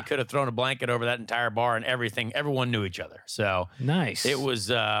probably could have thrown a blanket over that entire bar and everything. Everyone knew each other. So nice.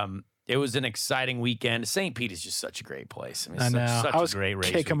 It was an exciting weekend. St. Pete is just such a great place. I mean, such I was a great race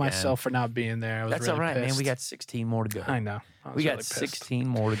kicking weekend. myself for not being there. That's really all right, pissed. man. We got 16 more to go. I know. We got 16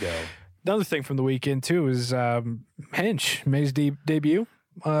 more to go. Another thing from the weekend too is Hinch made his debut.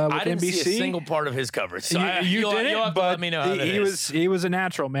 With I didn't NBC. see a single part of his coverage. So you didn't, you'll have to let me know how that is. He was a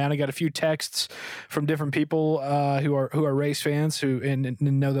natural, man. I got a few texts from different people who are race fans who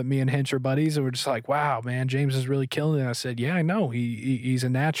know that me and Hinch are buddies, and we're just like, wow, man, James is really killing it. And I said, yeah, I know. He's a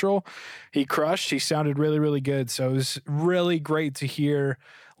natural. He crushed. He sounded really, really good. So it was really great to hear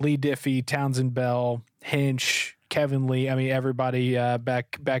Lee Diffie, Townsend Bell, Hinch, Kevin Lee. I mean, everybody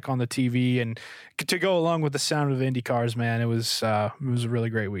back on the TV, and to go along with the sound of IndyCars, man, it was a really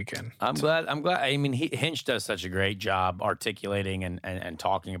great weekend. I'm glad. I mean, Hinch does such a great job articulating and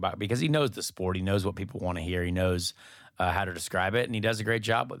talking about it because he knows the sport. He knows what people want to hear. He knows how to describe it, and he does a great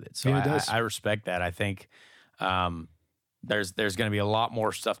job with it. So I respect that. I think there's going to be a lot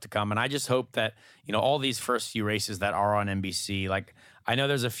more stuff to come, and I just hope that all these first few races that are on NBC, like. I know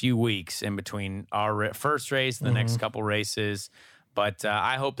there's a few weeks in between our first race and the next couple races, but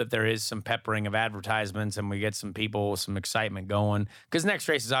I hope that there is some peppering of advertisements and we get some people, some excitement going. Because next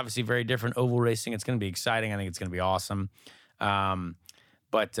race is obviously very different. Oval racing, it's going to be exciting. I think it's going to be awesome.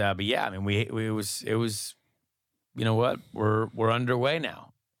 But yeah, I mean, it was. You know what? We're underway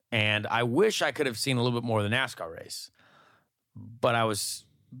now, and I wish I could have seen a little bit more of the NASCAR race, but I was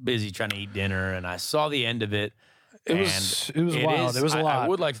busy trying to eat dinner, and I saw the end of it. It was wild. It was a lot. I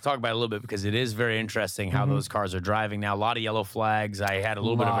would like to talk about it a little bit because it is very interesting how those cars are driving now. A lot of yellow flags. I had a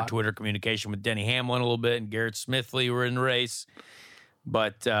little bit of a Twitter communication with Denny Hamlin a little bit, and Garrett Smithley were in the race.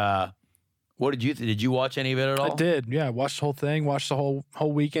 But what did you did you watch any of it at all? I did. Yeah, I watched the whole thing. Watched the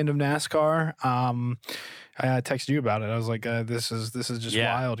whole weekend of NASCAR. I texted you about it. I was like, this is just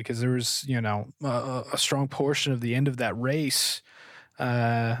wild because there was a strong portion of the end of that race.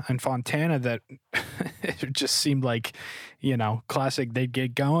 And Fontana that it just seemed like, classic. They'd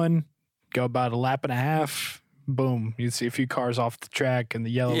get going, go about a lap and a half, boom. You'd see a few cars off the track and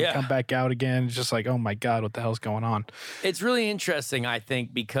the yellow would come back out again. It's just like, oh my God, what the hell's going on? It's really interesting, I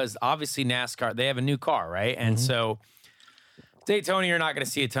think, because obviously NASCAR, they have a new car, right? And so Daytona, you're not going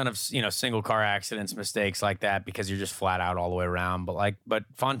to see a ton of, single car accidents, mistakes like that because you're just flat out all the way around. But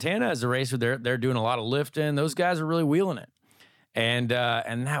Fontana is a racer. They're doing a lot of lifting. Those guys are really wheeling it. And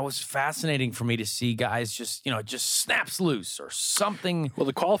that was fascinating for me to see guys just snaps loose or something. Well,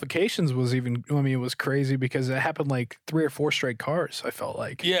 the qualifications was it was crazy because it happened like 3 or 4 straight cars, I felt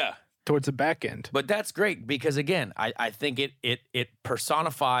like. Yeah. Towards the back end. But that's great because, again, I think it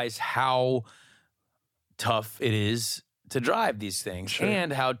personifies how tough it is to drive these things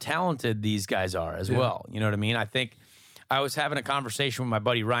and how talented these guys are as well. You know what I mean? I think I was having a conversation with my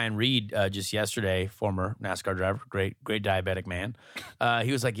buddy Ryan Reed just yesterday, former NASCAR driver, great diabetic man.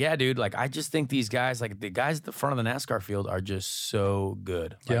 He was like, yeah, dude, like I just think these guys, like the guys at the front of the NASCAR field are just so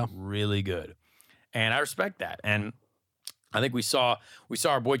good. Like, really good. And I respect that. And I think we saw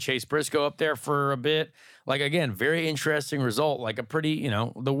our boy Chase Briscoe up there for a bit. Like, again, very interesting result. Like a pretty,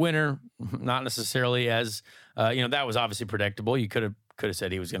 the winner, not necessarily as, that was obviously predictable. You could have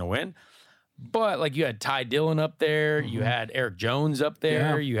said he was going to win. But like you had Ty Dillon up there, you had Eric Jones up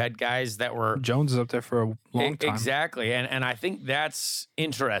there, you had guys that were Jones is up there for a long time. Exactly. And I think that's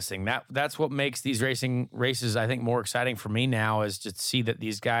interesting. That's what makes these races I think more exciting for me now is to see that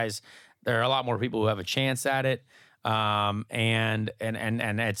these guys, there are a lot more people who have a chance at it. And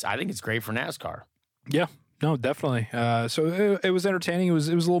I think it's great for NASCAR. Yeah. No, definitely. So it was entertaining. It was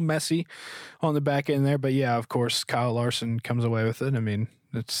a little messy on the back end there, but yeah, of course, Kyle Larson comes away with it. I mean,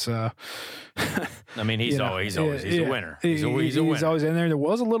 it's. He's always a winner. He's a winner. He's always in there. There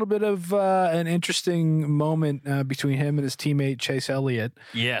was a little bit of an interesting moment between him and his teammate Chase Elliott.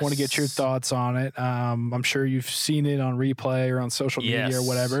 Yes, I want to get your thoughts on it. I'm sure you've seen it on replay or on social media or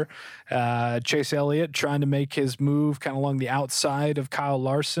whatever. Chase Elliott trying to make his move kind of along the outside of Kyle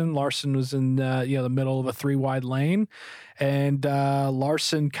Larson. Larson was in the middle of a 3-wide lane. And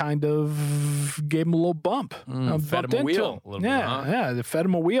Larson kind of gave him a little bump. Fed him a wheel. A little bit, they fed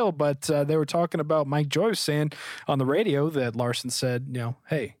him a wheel. But they were talking about Mike Joyce saying on the radio that Larson said,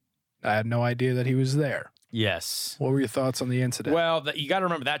 hey, I had no idea that he was there. Yes. What were your thoughts on the incident? Well, you got to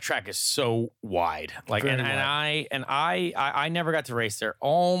remember that track is so wide. Like, Very wide. I never got to race there.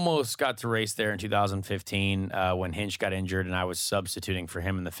 Almost got to race there in 2015 when Hinch got injured, and I was substituting for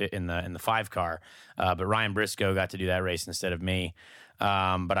him in the 5 car. But Ryan Briscoe got to do that race instead of me.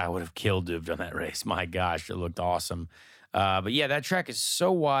 But I would have killed to have done that race. My gosh, it looked awesome. But yeah, that track is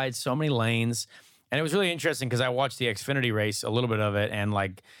so wide, so many lanes. And it was really interesting because I watched the Xfinity race, a little bit of it, and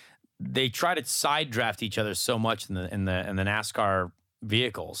like they try to side draft each other so much in the NASCAR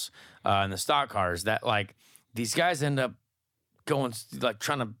vehicles and the stock cars that like these guys end up going like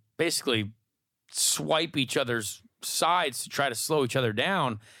trying to basically swipe each other's sides to try to slow each other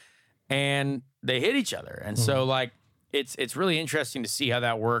down, and they hit each other. And so like it's really interesting to see how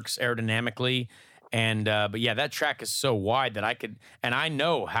that works aerodynamically. And but yeah, that track is so wide that I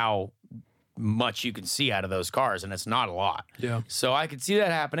know how much you can see out of those cars, and it's not a lot. Yeah. So I could see that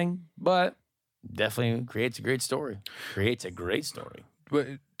happening, but definitely creates a great story.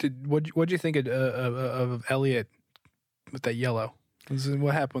 What'd you think of Elliott with that yellow?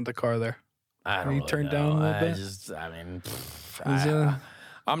 What happened with the car there? I don't He really turned know. down a little bit?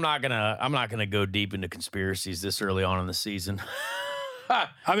 I'm not gonna go deep into conspiracies this early on in the season.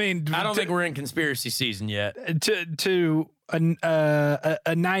 I mean, I don't think we're in conspiracy season yet. To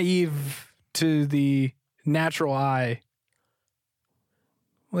a naive to the natural eye,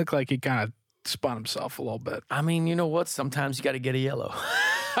 looked like he kind of spun himself a little bit. I mean, you know what? Sometimes you got to get a yellow.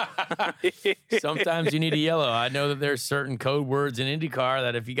 Sometimes you need a yellow. I know that there's certain code words in IndyCar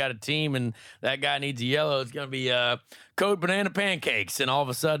that if you got a team and that guy needs a yellow, it's going to be code banana pancakes. And all of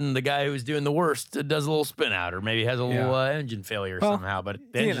a sudden, the guy who's doing the worst does a little spin out or maybe has a little engine failure somehow. But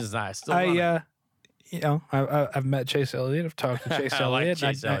the engine's nice. I've met Chase Elliott. I've talked to Chase Elliott.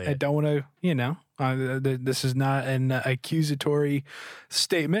 Chase Elliott. I don't want to, this is not an accusatory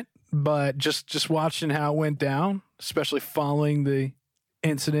statement, but just watching how it went down, especially following the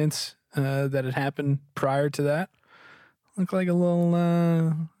incidents that had happened prior to that, looked like a little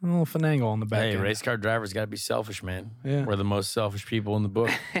finagle on the back end. Race car drivers got to be selfish, man. Yeah. We're the most selfish people in the book.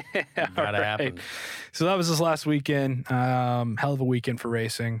 Gotta happen. So that was this last weekend. Hell of a weekend for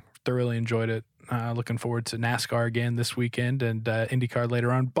racing. Thoroughly enjoyed it. Looking forward to NASCAR again this weekend and IndyCar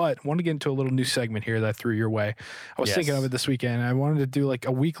later on. But I want to get into a little new segment here that I threw your way. I was thinking of it this weekend. I wanted to do like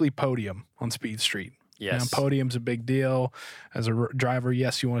a weekly podium on Speed Street. Yes. Podium's a big deal. As a driver,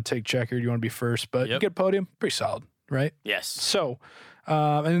 yes, you want to take checkered, you want to be first, but you get a podium, pretty solid, right? Yes. So,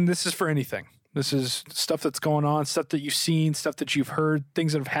 and this is for anything. This is stuff that's going on, stuff that you've seen, stuff that you've heard,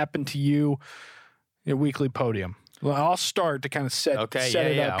 things that have happened to you. A weekly podium. Well, I'll start to kind of set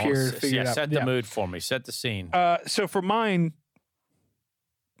it up here. Figure it out. Set the mood for me. Set the scene. So for mine,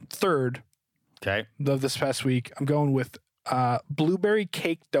 third of this past week, I'm going with blueberry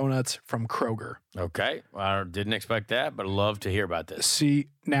cake donuts from Kroger. Okay. I didn't expect that, but I'd love to hear about this. See,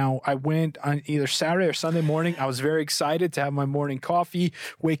 now I went on either Saturday or Sunday morning. I was very excited to have my morning coffee,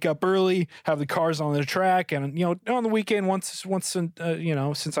 wake up early, have the cars on the track. And, on the weekend, once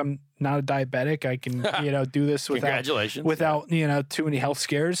since I'm not a diabetic, I can, do this without too many health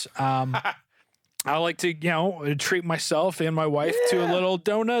scares. I like to, treat myself and my wife to a little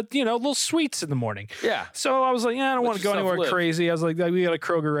donut, little sweets in the morning. Yeah. So I was like, I don't want to go anywhere crazy. I was like, we got a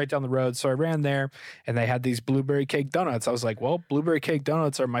Kroger right down the road. So I ran there and they had these blueberry cake donuts. I was like, well, blueberry cake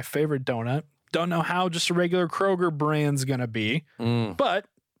donuts are my favorite donut. Don't know how just a regular Kroger brand's going to be, but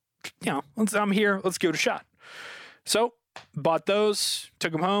I'm here. Let's give it a shot. So bought those,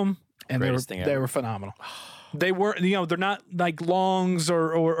 took them home, and they were phenomenal. They were, they're not like Long's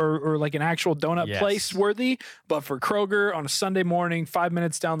or like an actual donut place worthy, but for Kroger on a Sunday morning, 5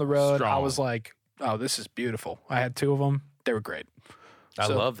 minutes down the road, I was like, oh, this is beautiful. I had two of them. They were great. I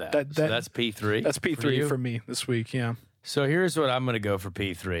love that. So that's P3. That's P3 for me this week. Yeah. So here's what I'm going to go for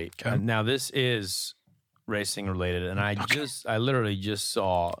P3. Okay. Now this is racing related, and I literally just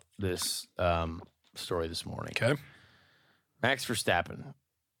saw this story this morning. Okay. Max Verstappen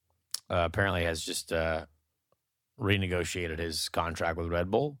apparently has just renegotiated his contract with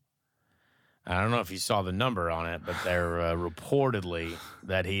Red Bull. I don't know if you saw the number on it, but they're reportedly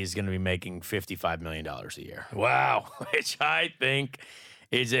that he's going to be making $55 million a year. Wow. Which I think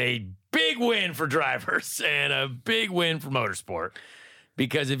is a big win for drivers and a big win for motorsport.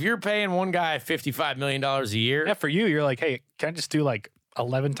 Because if you're paying one guy $55 million a year. Yeah, for you, you're like, hey, can I just do like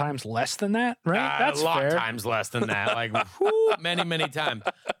 11 times less than that? Right? That's a lot of times less than that. Like, many, many times.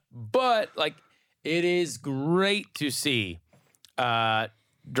 But, like, it is great to see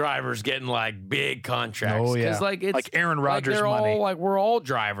drivers getting like big contracts. Oh, yeah. Like it's like Aaron Rodgers they're money. All, like we're all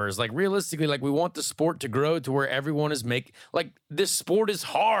drivers. Like realistically, like we want the sport to grow to where everyone is like this sport is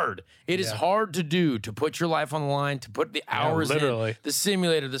hard. It is hard to do, to put your life on the line, to put the hours in, the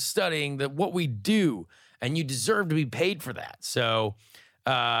simulator, the studying, what we do, and you deserve to be paid for that. So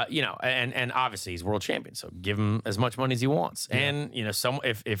and obviously he's world champion, so give him as much money as he wants. Yeah. And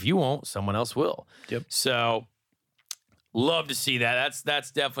if you won't, someone else will. Yep. So Love to see that.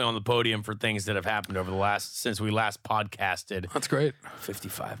 That's definitely on the podium for things that have happened over the since we last podcasted. That's great.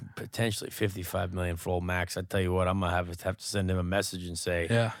 Potentially 55 million for old Max. I tell you what, I'm gonna have to send him a message and say,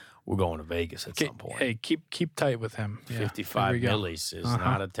 Yeah. we're going to Vegas at some point. Hey, keep tight with him. Yeah, 55 millis is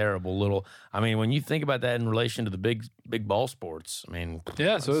not a terrible little. I mean, when you think about that in relation to the big ball sports, I mean,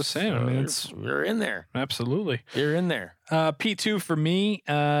 yeah. So I was saying. I mean, you're in there. Absolutely. You're in there. P2 for me.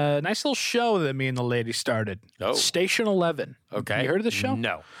 Nice little show that me and the lady started. Oh. Station 11. Okay. You heard of the show?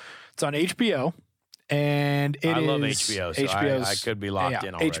 No. It's on HBO. And I love HBO, so I could be locked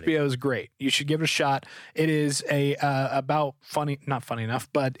in already. HBO is great. You should give it a shot. It is about not funny enough,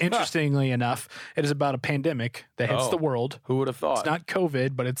 but interestingly enough, it is about a pandemic that hits the world. Who would have thought? It's not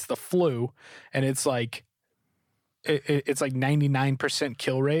COVID, but it's the flu, and it's like it's like 99%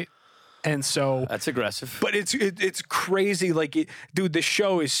 kill rate. And so that's aggressive, but it's crazy. Like, dude, the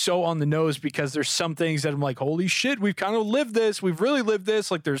show is so on the nose because there's some things that I'm like, holy shit, we've kind of lived this. We've really lived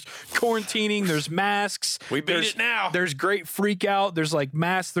this. Like, there's quarantining, there's masks. We beat it now. There's great freak out. There's like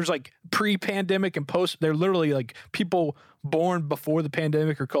masks. There's like pre-pandemic and post. They're literally like people born before the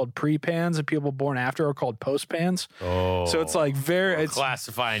pandemic are called pre-pans, and people born after are called post-pans. Oh, so it's like it's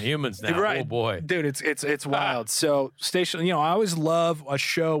classifying humans now. Right. Oh boy, dude, it's wild. So Station, I always love a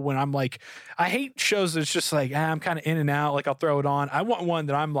show when I'm like, I hate shows that's just like I'm kind of in and out. Like I'll throw it on. I want one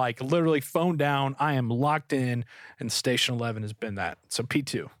that I'm like literally phone down. I am locked in, and Station 11 has been that. So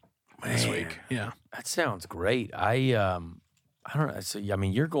P2 this week. Yeah, that sounds great. I don't know. So, I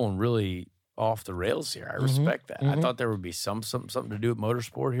mean, you're going really off the rails here. I respect that. I thought there would be something to do with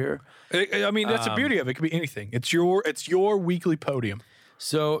motorsport here. I mean, that's the beauty of it. It could be anything. It's your weekly podium.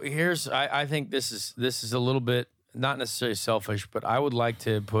 So I think this is a little bit not necessarily selfish, but I would like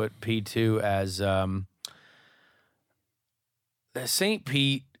to put P2 as St.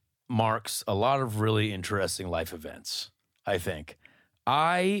 Pete marks a lot of really interesting life events. I think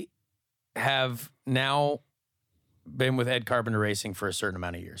I have now been with Ed Carpenter Racing for a certain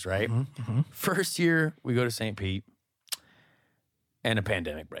amount of years, right? First year, we go to St. Pete, and a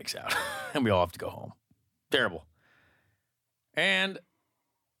pandemic breaks out, and we all have to go home. Terrible. And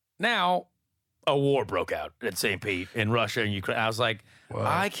now, a war broke out at St. Pete in Russia and Ukraine. I was like, wow.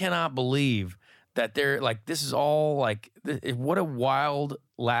 I cannot believe that they're like, this is all like, what a wild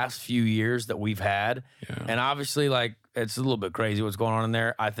last few years that we've had. Yeah. And obviously, like, it's a little bit crazy what's going on in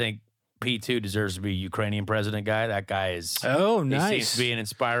there. I think P2 deserves to be Ukrainian president guy. That guy is nice. He seems to be an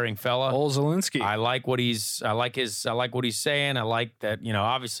inspiring fella. Old Zelensky. I like what he's saying. I like that,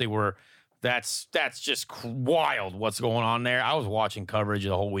 obviously that's just wild what's going on there. I was watching coverage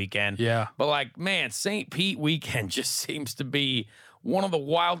the whole weekend. Yeah. But like, man, St. Pete weekend just seems to be one of the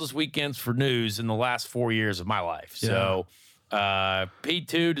wildest weekends for news in the last 4 years of my life. Yeah. So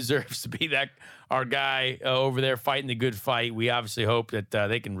P2 deserves to be our guy over there fighting the good fight. We obviously hope that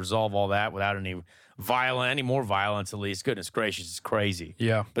they can resolve all that without any more violence, at least. Goodness gracious, it's crazy.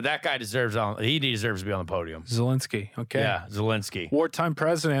 Yeah. But that guy deserves to be on the podium. Zelensky, okay. Yeah, Zelensky. Wartime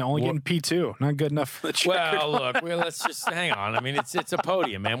president, only getting P2. Not good enough for the checkered look, let's just hang on. I mean, it's a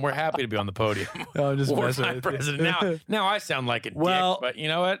podium, man. We're happy to be on the podium. Oh, just Wartime president. Now I sound like a dick, but you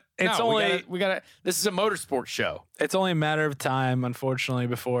know what? We gotta this is a motorsports show. It's only a matter of time, unfortunately,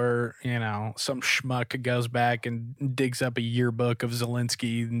 before, some schmuck goes back and digs up a yearbook of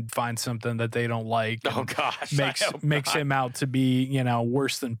Zelensky and finds something that they don't like. Oh gosh. Makes him out to be,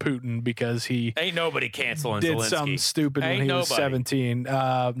 worse than Putin because he ain't nobody canceling did Zelensky. something stupid when he was 17.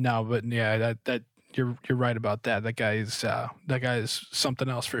 No, but yeah, that you're right about that. That guy is something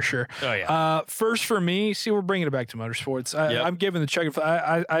else for sure. Oh yeah. First for me, see, we're bringing it back to motorsports. I'm giving the check.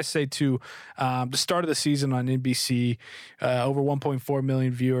 I say to the start of the season on NBC, over 1.4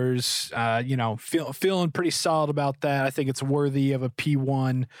 million viewers. Feeling pretty solid about that. I think it's worthy of a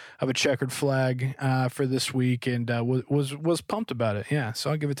P1 of a checkered flag for this week, and was pumped about it. Yeah, so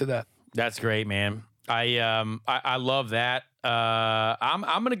I'll give it to that. That's great, man. I love that. I'm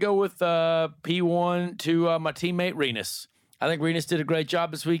gonna go with P1 to my teammate Renus. I think Renus did a great job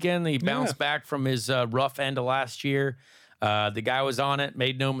this weekend. He bounced back from his rough end of last year. The guy was on it,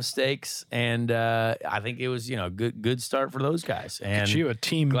 made no mistakes, and I think it was good start for those guys. And you a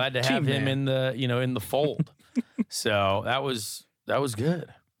team. Glad to have him man. in the fold. So that was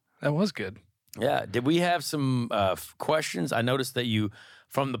good. That was good. Yeah. Did we have some questions? I noticed that you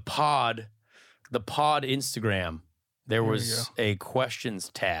from the pod Instagram. There was a questions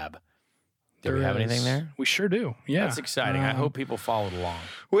tab. Do we have anything there? We sure do. Yeah. That's exciting. I hope people followed along.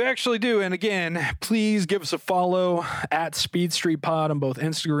 We actually do. And again, please give us a follow at Speed Street Pod on both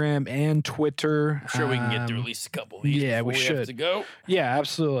Instagram and Twitter. I'm sure we can get through at least a couple of these. Yeah, we should. Have to go. Yeah,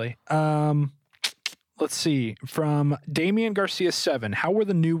 absolutely. Let's see. From Damian Garcia 7, how were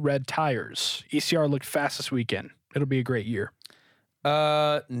the new red tires? ECR looked fast this weekend. It'll be a great year.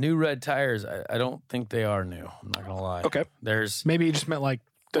 New red tires. I don't think they are new. I'm not gonna lie. Okay. Maybe you just meant like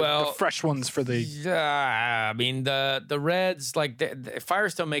the fresh ones for the. Yeah, I mean the reds, like the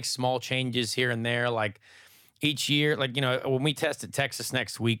Firestone makes small changes here and there. Like each year, like when we test at Texas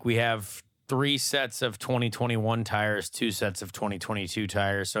next week, we have 3 sets of 2021 tires, 2 sets of 2022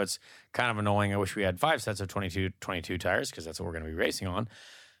 tires. So it's kind of annoying. I wish we had 5 sets of 22 tires because that's what we're going to be racing on.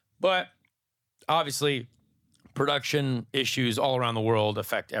 But obviously, production issues all around the world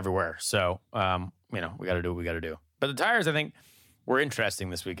affect everywhere. So, we got to do what we got to do. But the tires, I think, were interesting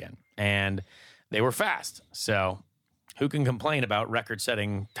this weekend. And they were fast. So who can complain about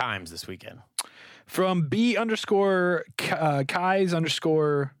record-setting times this weekend? From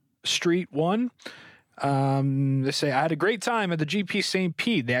B_Kais_Street1. They say, I had a great time at the GP St.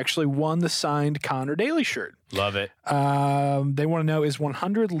 Pete. They actually won the signed Connor Daly shirt. Love it. They want to know, is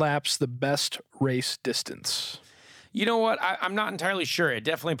 100 laps the best race distance? You know what? I'm not entirely sure. It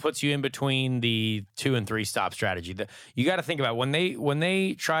definitely puts you in between the 2 and 3 stop strategy. You got to think about when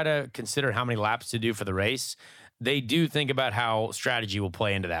they try to consider how many laps to do for the race, they do think about how strategy will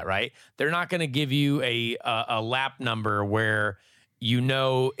play into that, right? They're not going to give you a lap number where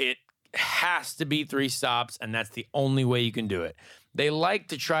it has to be 3 stops, and that's the only way you can do it. They like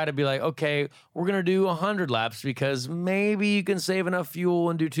to try to be like, okay, we're going to do 100 laps because maybe you can save enough fuel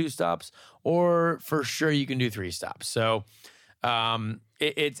and do 2 stops, or for sure you can do 3 stops. So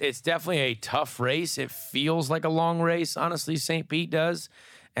it's definitely a tough race. It feels like a long race, honestly, St. Pete does.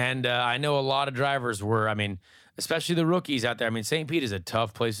 And I know a lot of drivers especially the rookies out there. St. Pete is a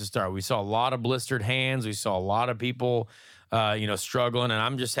tough place to start. We saw a lot of blistered hands. We saw a lot of people struggling, and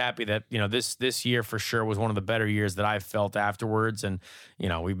I'm just happy that this year for sure was one of the better years that I've felt afterwards. And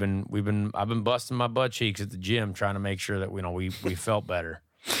I've been busting my butt cheeks at the gym trying to make sure that we felt better.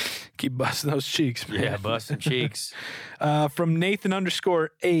 Keep busting those cheeks, man. Yeah, busting cheeks. From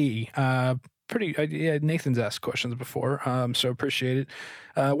Nathan_A. Nathan's asked questions before, so appreciate it.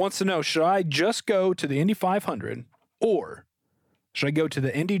 Wants to know, should I just go to the Indy 500 or should I go to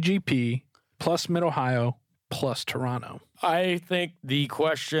the Indy GP plus Mid-Ohio plus Toronto? I think the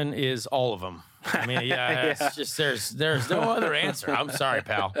question is all of them. It's just there's no other answer. I'm sorry,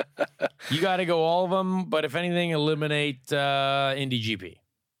 pal. You got to go all of them, but if anything, eliminate Indy GP.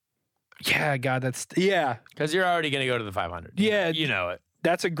 Yeah, God, because you're already going to go to the 500. Yeah, you know it.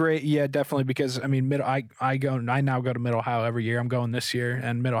 That's a great, definitely, because I now go to Mid-Ohio every year. I'm going this year,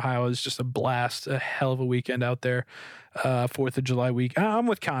 and Mid-Ohio is just a blast, a hell of a weekend out there. 4th of July week. I'm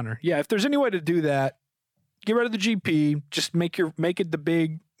with Connor. Yeah, if there's any way to do that, get rid of the GP. Just make it the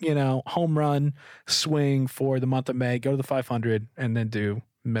big, home run swing for the month of May. Go to the 500 and then do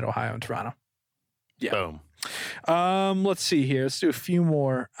Mid-Ohio and Toronto. Yeah. Boom. Let's see here. Let's do a few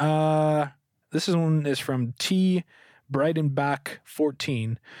more. This one is from T. Brightenbach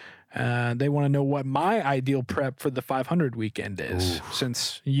 14. They want to know what my ideal prep for the 500 weekend is. Ooh.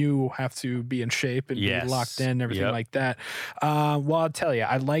 Since you have to be in shape and be locked in and everything like that. Well, I'll tell you,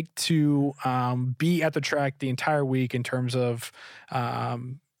 I'd like to be at the track the entire week in terms of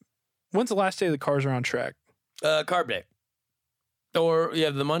when's the last day the cars are on track? Carb day. Or you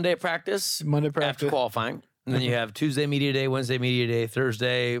have the Monday practice. After qualifying. And then you have Tuesday media day, Wednesday media day,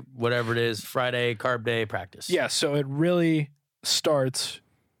 Thursday, whatever it is, Friday, carb day, practice. Yeah, so it really starts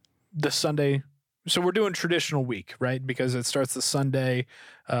the Sunday. So we're doing traditional week, right? Because it starts the Sunday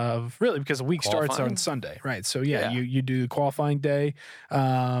because the week starts on Sunday, right? So you do the qualifying day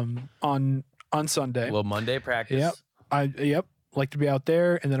on Sunday. A little Monday practice. Yep. Like to be out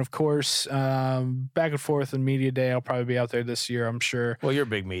there. And then, of course, back and forth in media day, I'll probably be out there this year, I'm sure. Well, you're a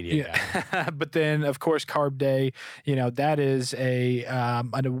big media guy. But then, of course, carb day, that is a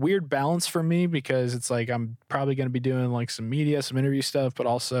weird balance for me because it's like I'm probably going to be doing like some media, some interview stuff, but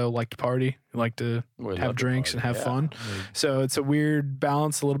also like to party, like to have drinks and have fun. So it's a weird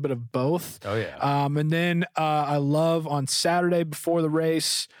balance, a little bit of both. Oh, yeah. And then I love on Saturday before the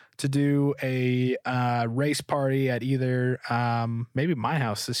race to do a race party at either maybe my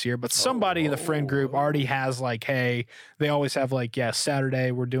house this year, but somebody in the friend group already has like, hey, they always have like,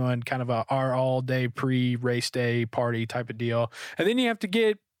 Saturday we're doing kind of our all day pre-race day party type of deal. And then you have to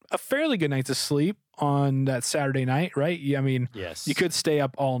get a fairly good night's of sleep on that Saturday night, right? Yes. You could stay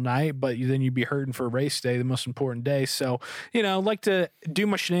up all night, but then you'd be hurting for race day, the most important day. So, I like to do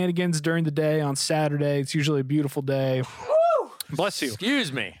my shenanigans during the day on Saturday. It's usually a beautiful day. Bless you.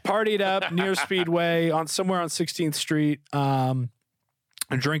 Excuse me. Partied up near Speedway somewhere on 16th Street, and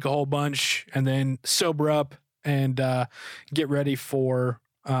drink a whole bunch, and then sober up and get ready for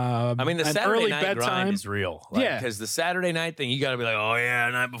I mean, the an Saturday early night bedtime. grind is real. Like, Yeah. Because the Saturday night thing, you got to be like, oh, yeah,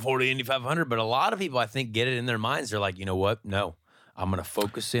 night before the Indy 500. But a lot of people, I think, get it in their minds. They're like, you know what? No, I'm going to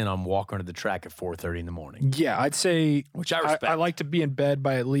focus in on walking to the track at 4:30 in the morning. Yeah, I'd say Which I respect. I like to be in bed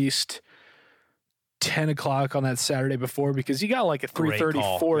by at least 10 o'clock on that Saturday before, because you got like a Great 3:30,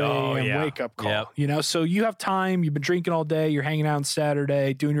 call. 4 a.m. Oh, yeah. wake up call. Yep. You know, so you have time. You've been drinking all day. You're hanging out on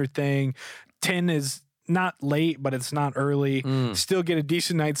Saturday, doing your thing. 10 is not late, but it's not early. Still get a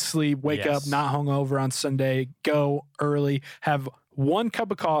decent night's sleep. Wake up, Yes. not hungover on Sunday. Go early. Have one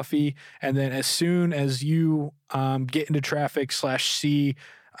cup of coffee, and then as soon as you get into traffic / see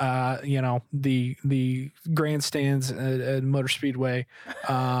the grandstands at Motor Speedway.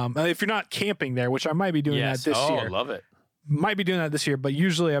 If you're not camping there, which I might be doing Yes. that this Oh, year. love it. Might be doing that this year, but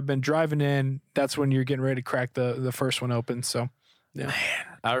usually I've been driving in. That's when you're getting ready to crack the first one open. So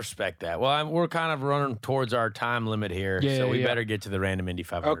I respect that. Well, we're kind of running towards our time limit here, Yeah, so we yeah. better get to the random Indy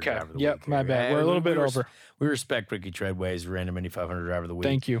 500 Okay. driver of the Yep, week. my here. bad. We're a little bit over. We respect Ricky Treadway's random Indy 500 driver of the week.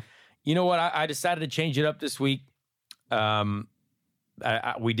 Thank you. You know what? I decided to change it up this week.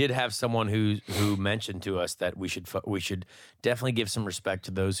 We did have someone who mentioned to us that we should definitely give some respect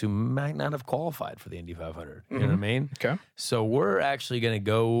to those who might not have qualified for the Indy 500. You know what I mean? Okay. So we're actually going to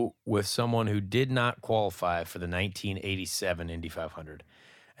go with someone who did not qualify for the 1987 Indy 500,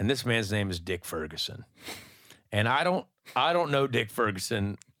 and this man's name is Dick Ferguson. And I don't know Dick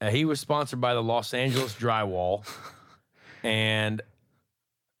Ferguson. He was sponsored by the Los Angeles Drywall, and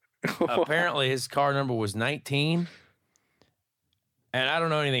apparently his car number was 19. And I don't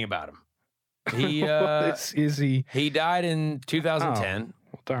know anything about him. He is he? he died in 2010.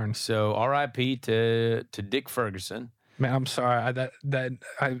 Well, darn. So R.I.P. to Dick Ferguson. Man, I'm sorry.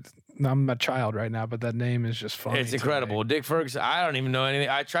 I'm a child right now, but that name is just funny. It's to me. incredible. Dick Ferguson. I don't even know anything.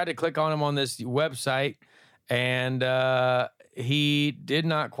 I tried to click on him on this website, and he did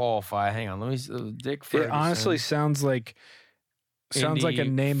not qualify. Hang on, let me see. Dick Ferguson. It honestly sounds like a Indy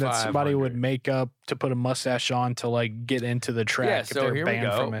name that somebody would 500. make up to put a mustache on to like get into the track. Yeah, if so they're here we banned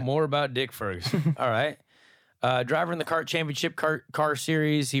go. from it. More about Dick Ferguson. All right. Driver in the Kart Championship car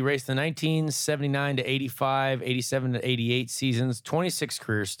series. He raced the 1979 to 85, 87 to 88 seasons, 26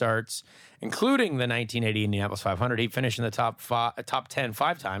 career starts, including the 1980 Indianapolis 500. He finished in the top 10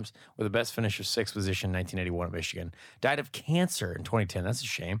 5 times, with the best finish of 6th position in 1981 at Michigan. Died of cancer in 2010. That's a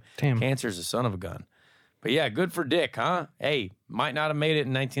shame. Damn. Cancer's a son of a gun. But yeah, good for Dick, huh? Hey, might not have made it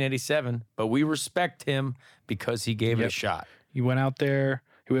in 1987, but we respect him because he gave it a Yep. shot. He went out there.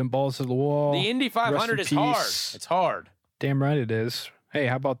 He went balls to the wall. The Indy 500 is Rest in hard. peace. It's hard. Damn right it is. Hey,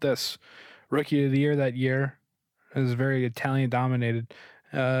 how about this? Rookie of the year that year. It was very Italian dominated.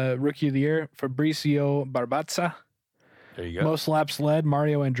 Rookie of the year, Fabrizio Barbazza. There you go. Most laps led,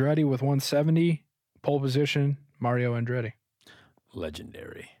 Mario Andretti with 170. Pole position, Mario Andretti.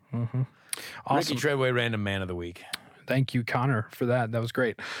 Legendary. Mm-hmm. Awesome. Ricky Treadway, random man of the week. Thank you, Connor, for that. That was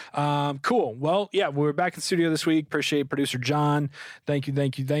great. Cool. Well, yeah, we're back in studio this week. Appreciate producer John. Thank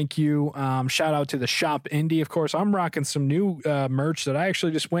you. Shout out to the Shop Indy. Of course, I'm rocking some new merch that I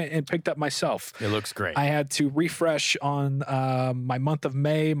actually just went and picked up myself. It looks great. I had to refresh on my month of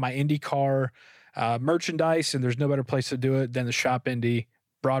May, my IndyCar merchandise, and there's no better place to do it than the Shop Indy.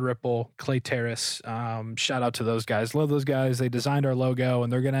 Broad Ripple, Clay Terrace. Shout out to those guys. Love those guys. They designed our logo,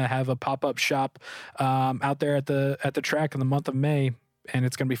 and they're gonna have a pop-up shop out there at the track in the month of May, and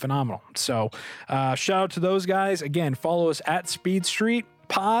it's gonna be phenomenal. So shout out to those guys. Again, follow us at Speed Street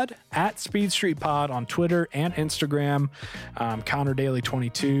Pod, at Speed Street Pod on Twitter and Instagram. Connor Daly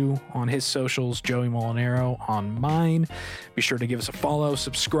 22 on his socials, Joey Molinaro on mine. Be sure to give us a follow,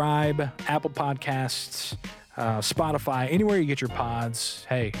 subscribe, Apple Podcasts, Spotify, anywhere you get your pods.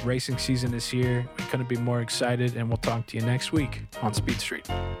 Hey, racing season is here. We couldn't be more excited, and we'll talk to you next week on Speed Street.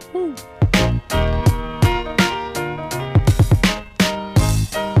 Woo!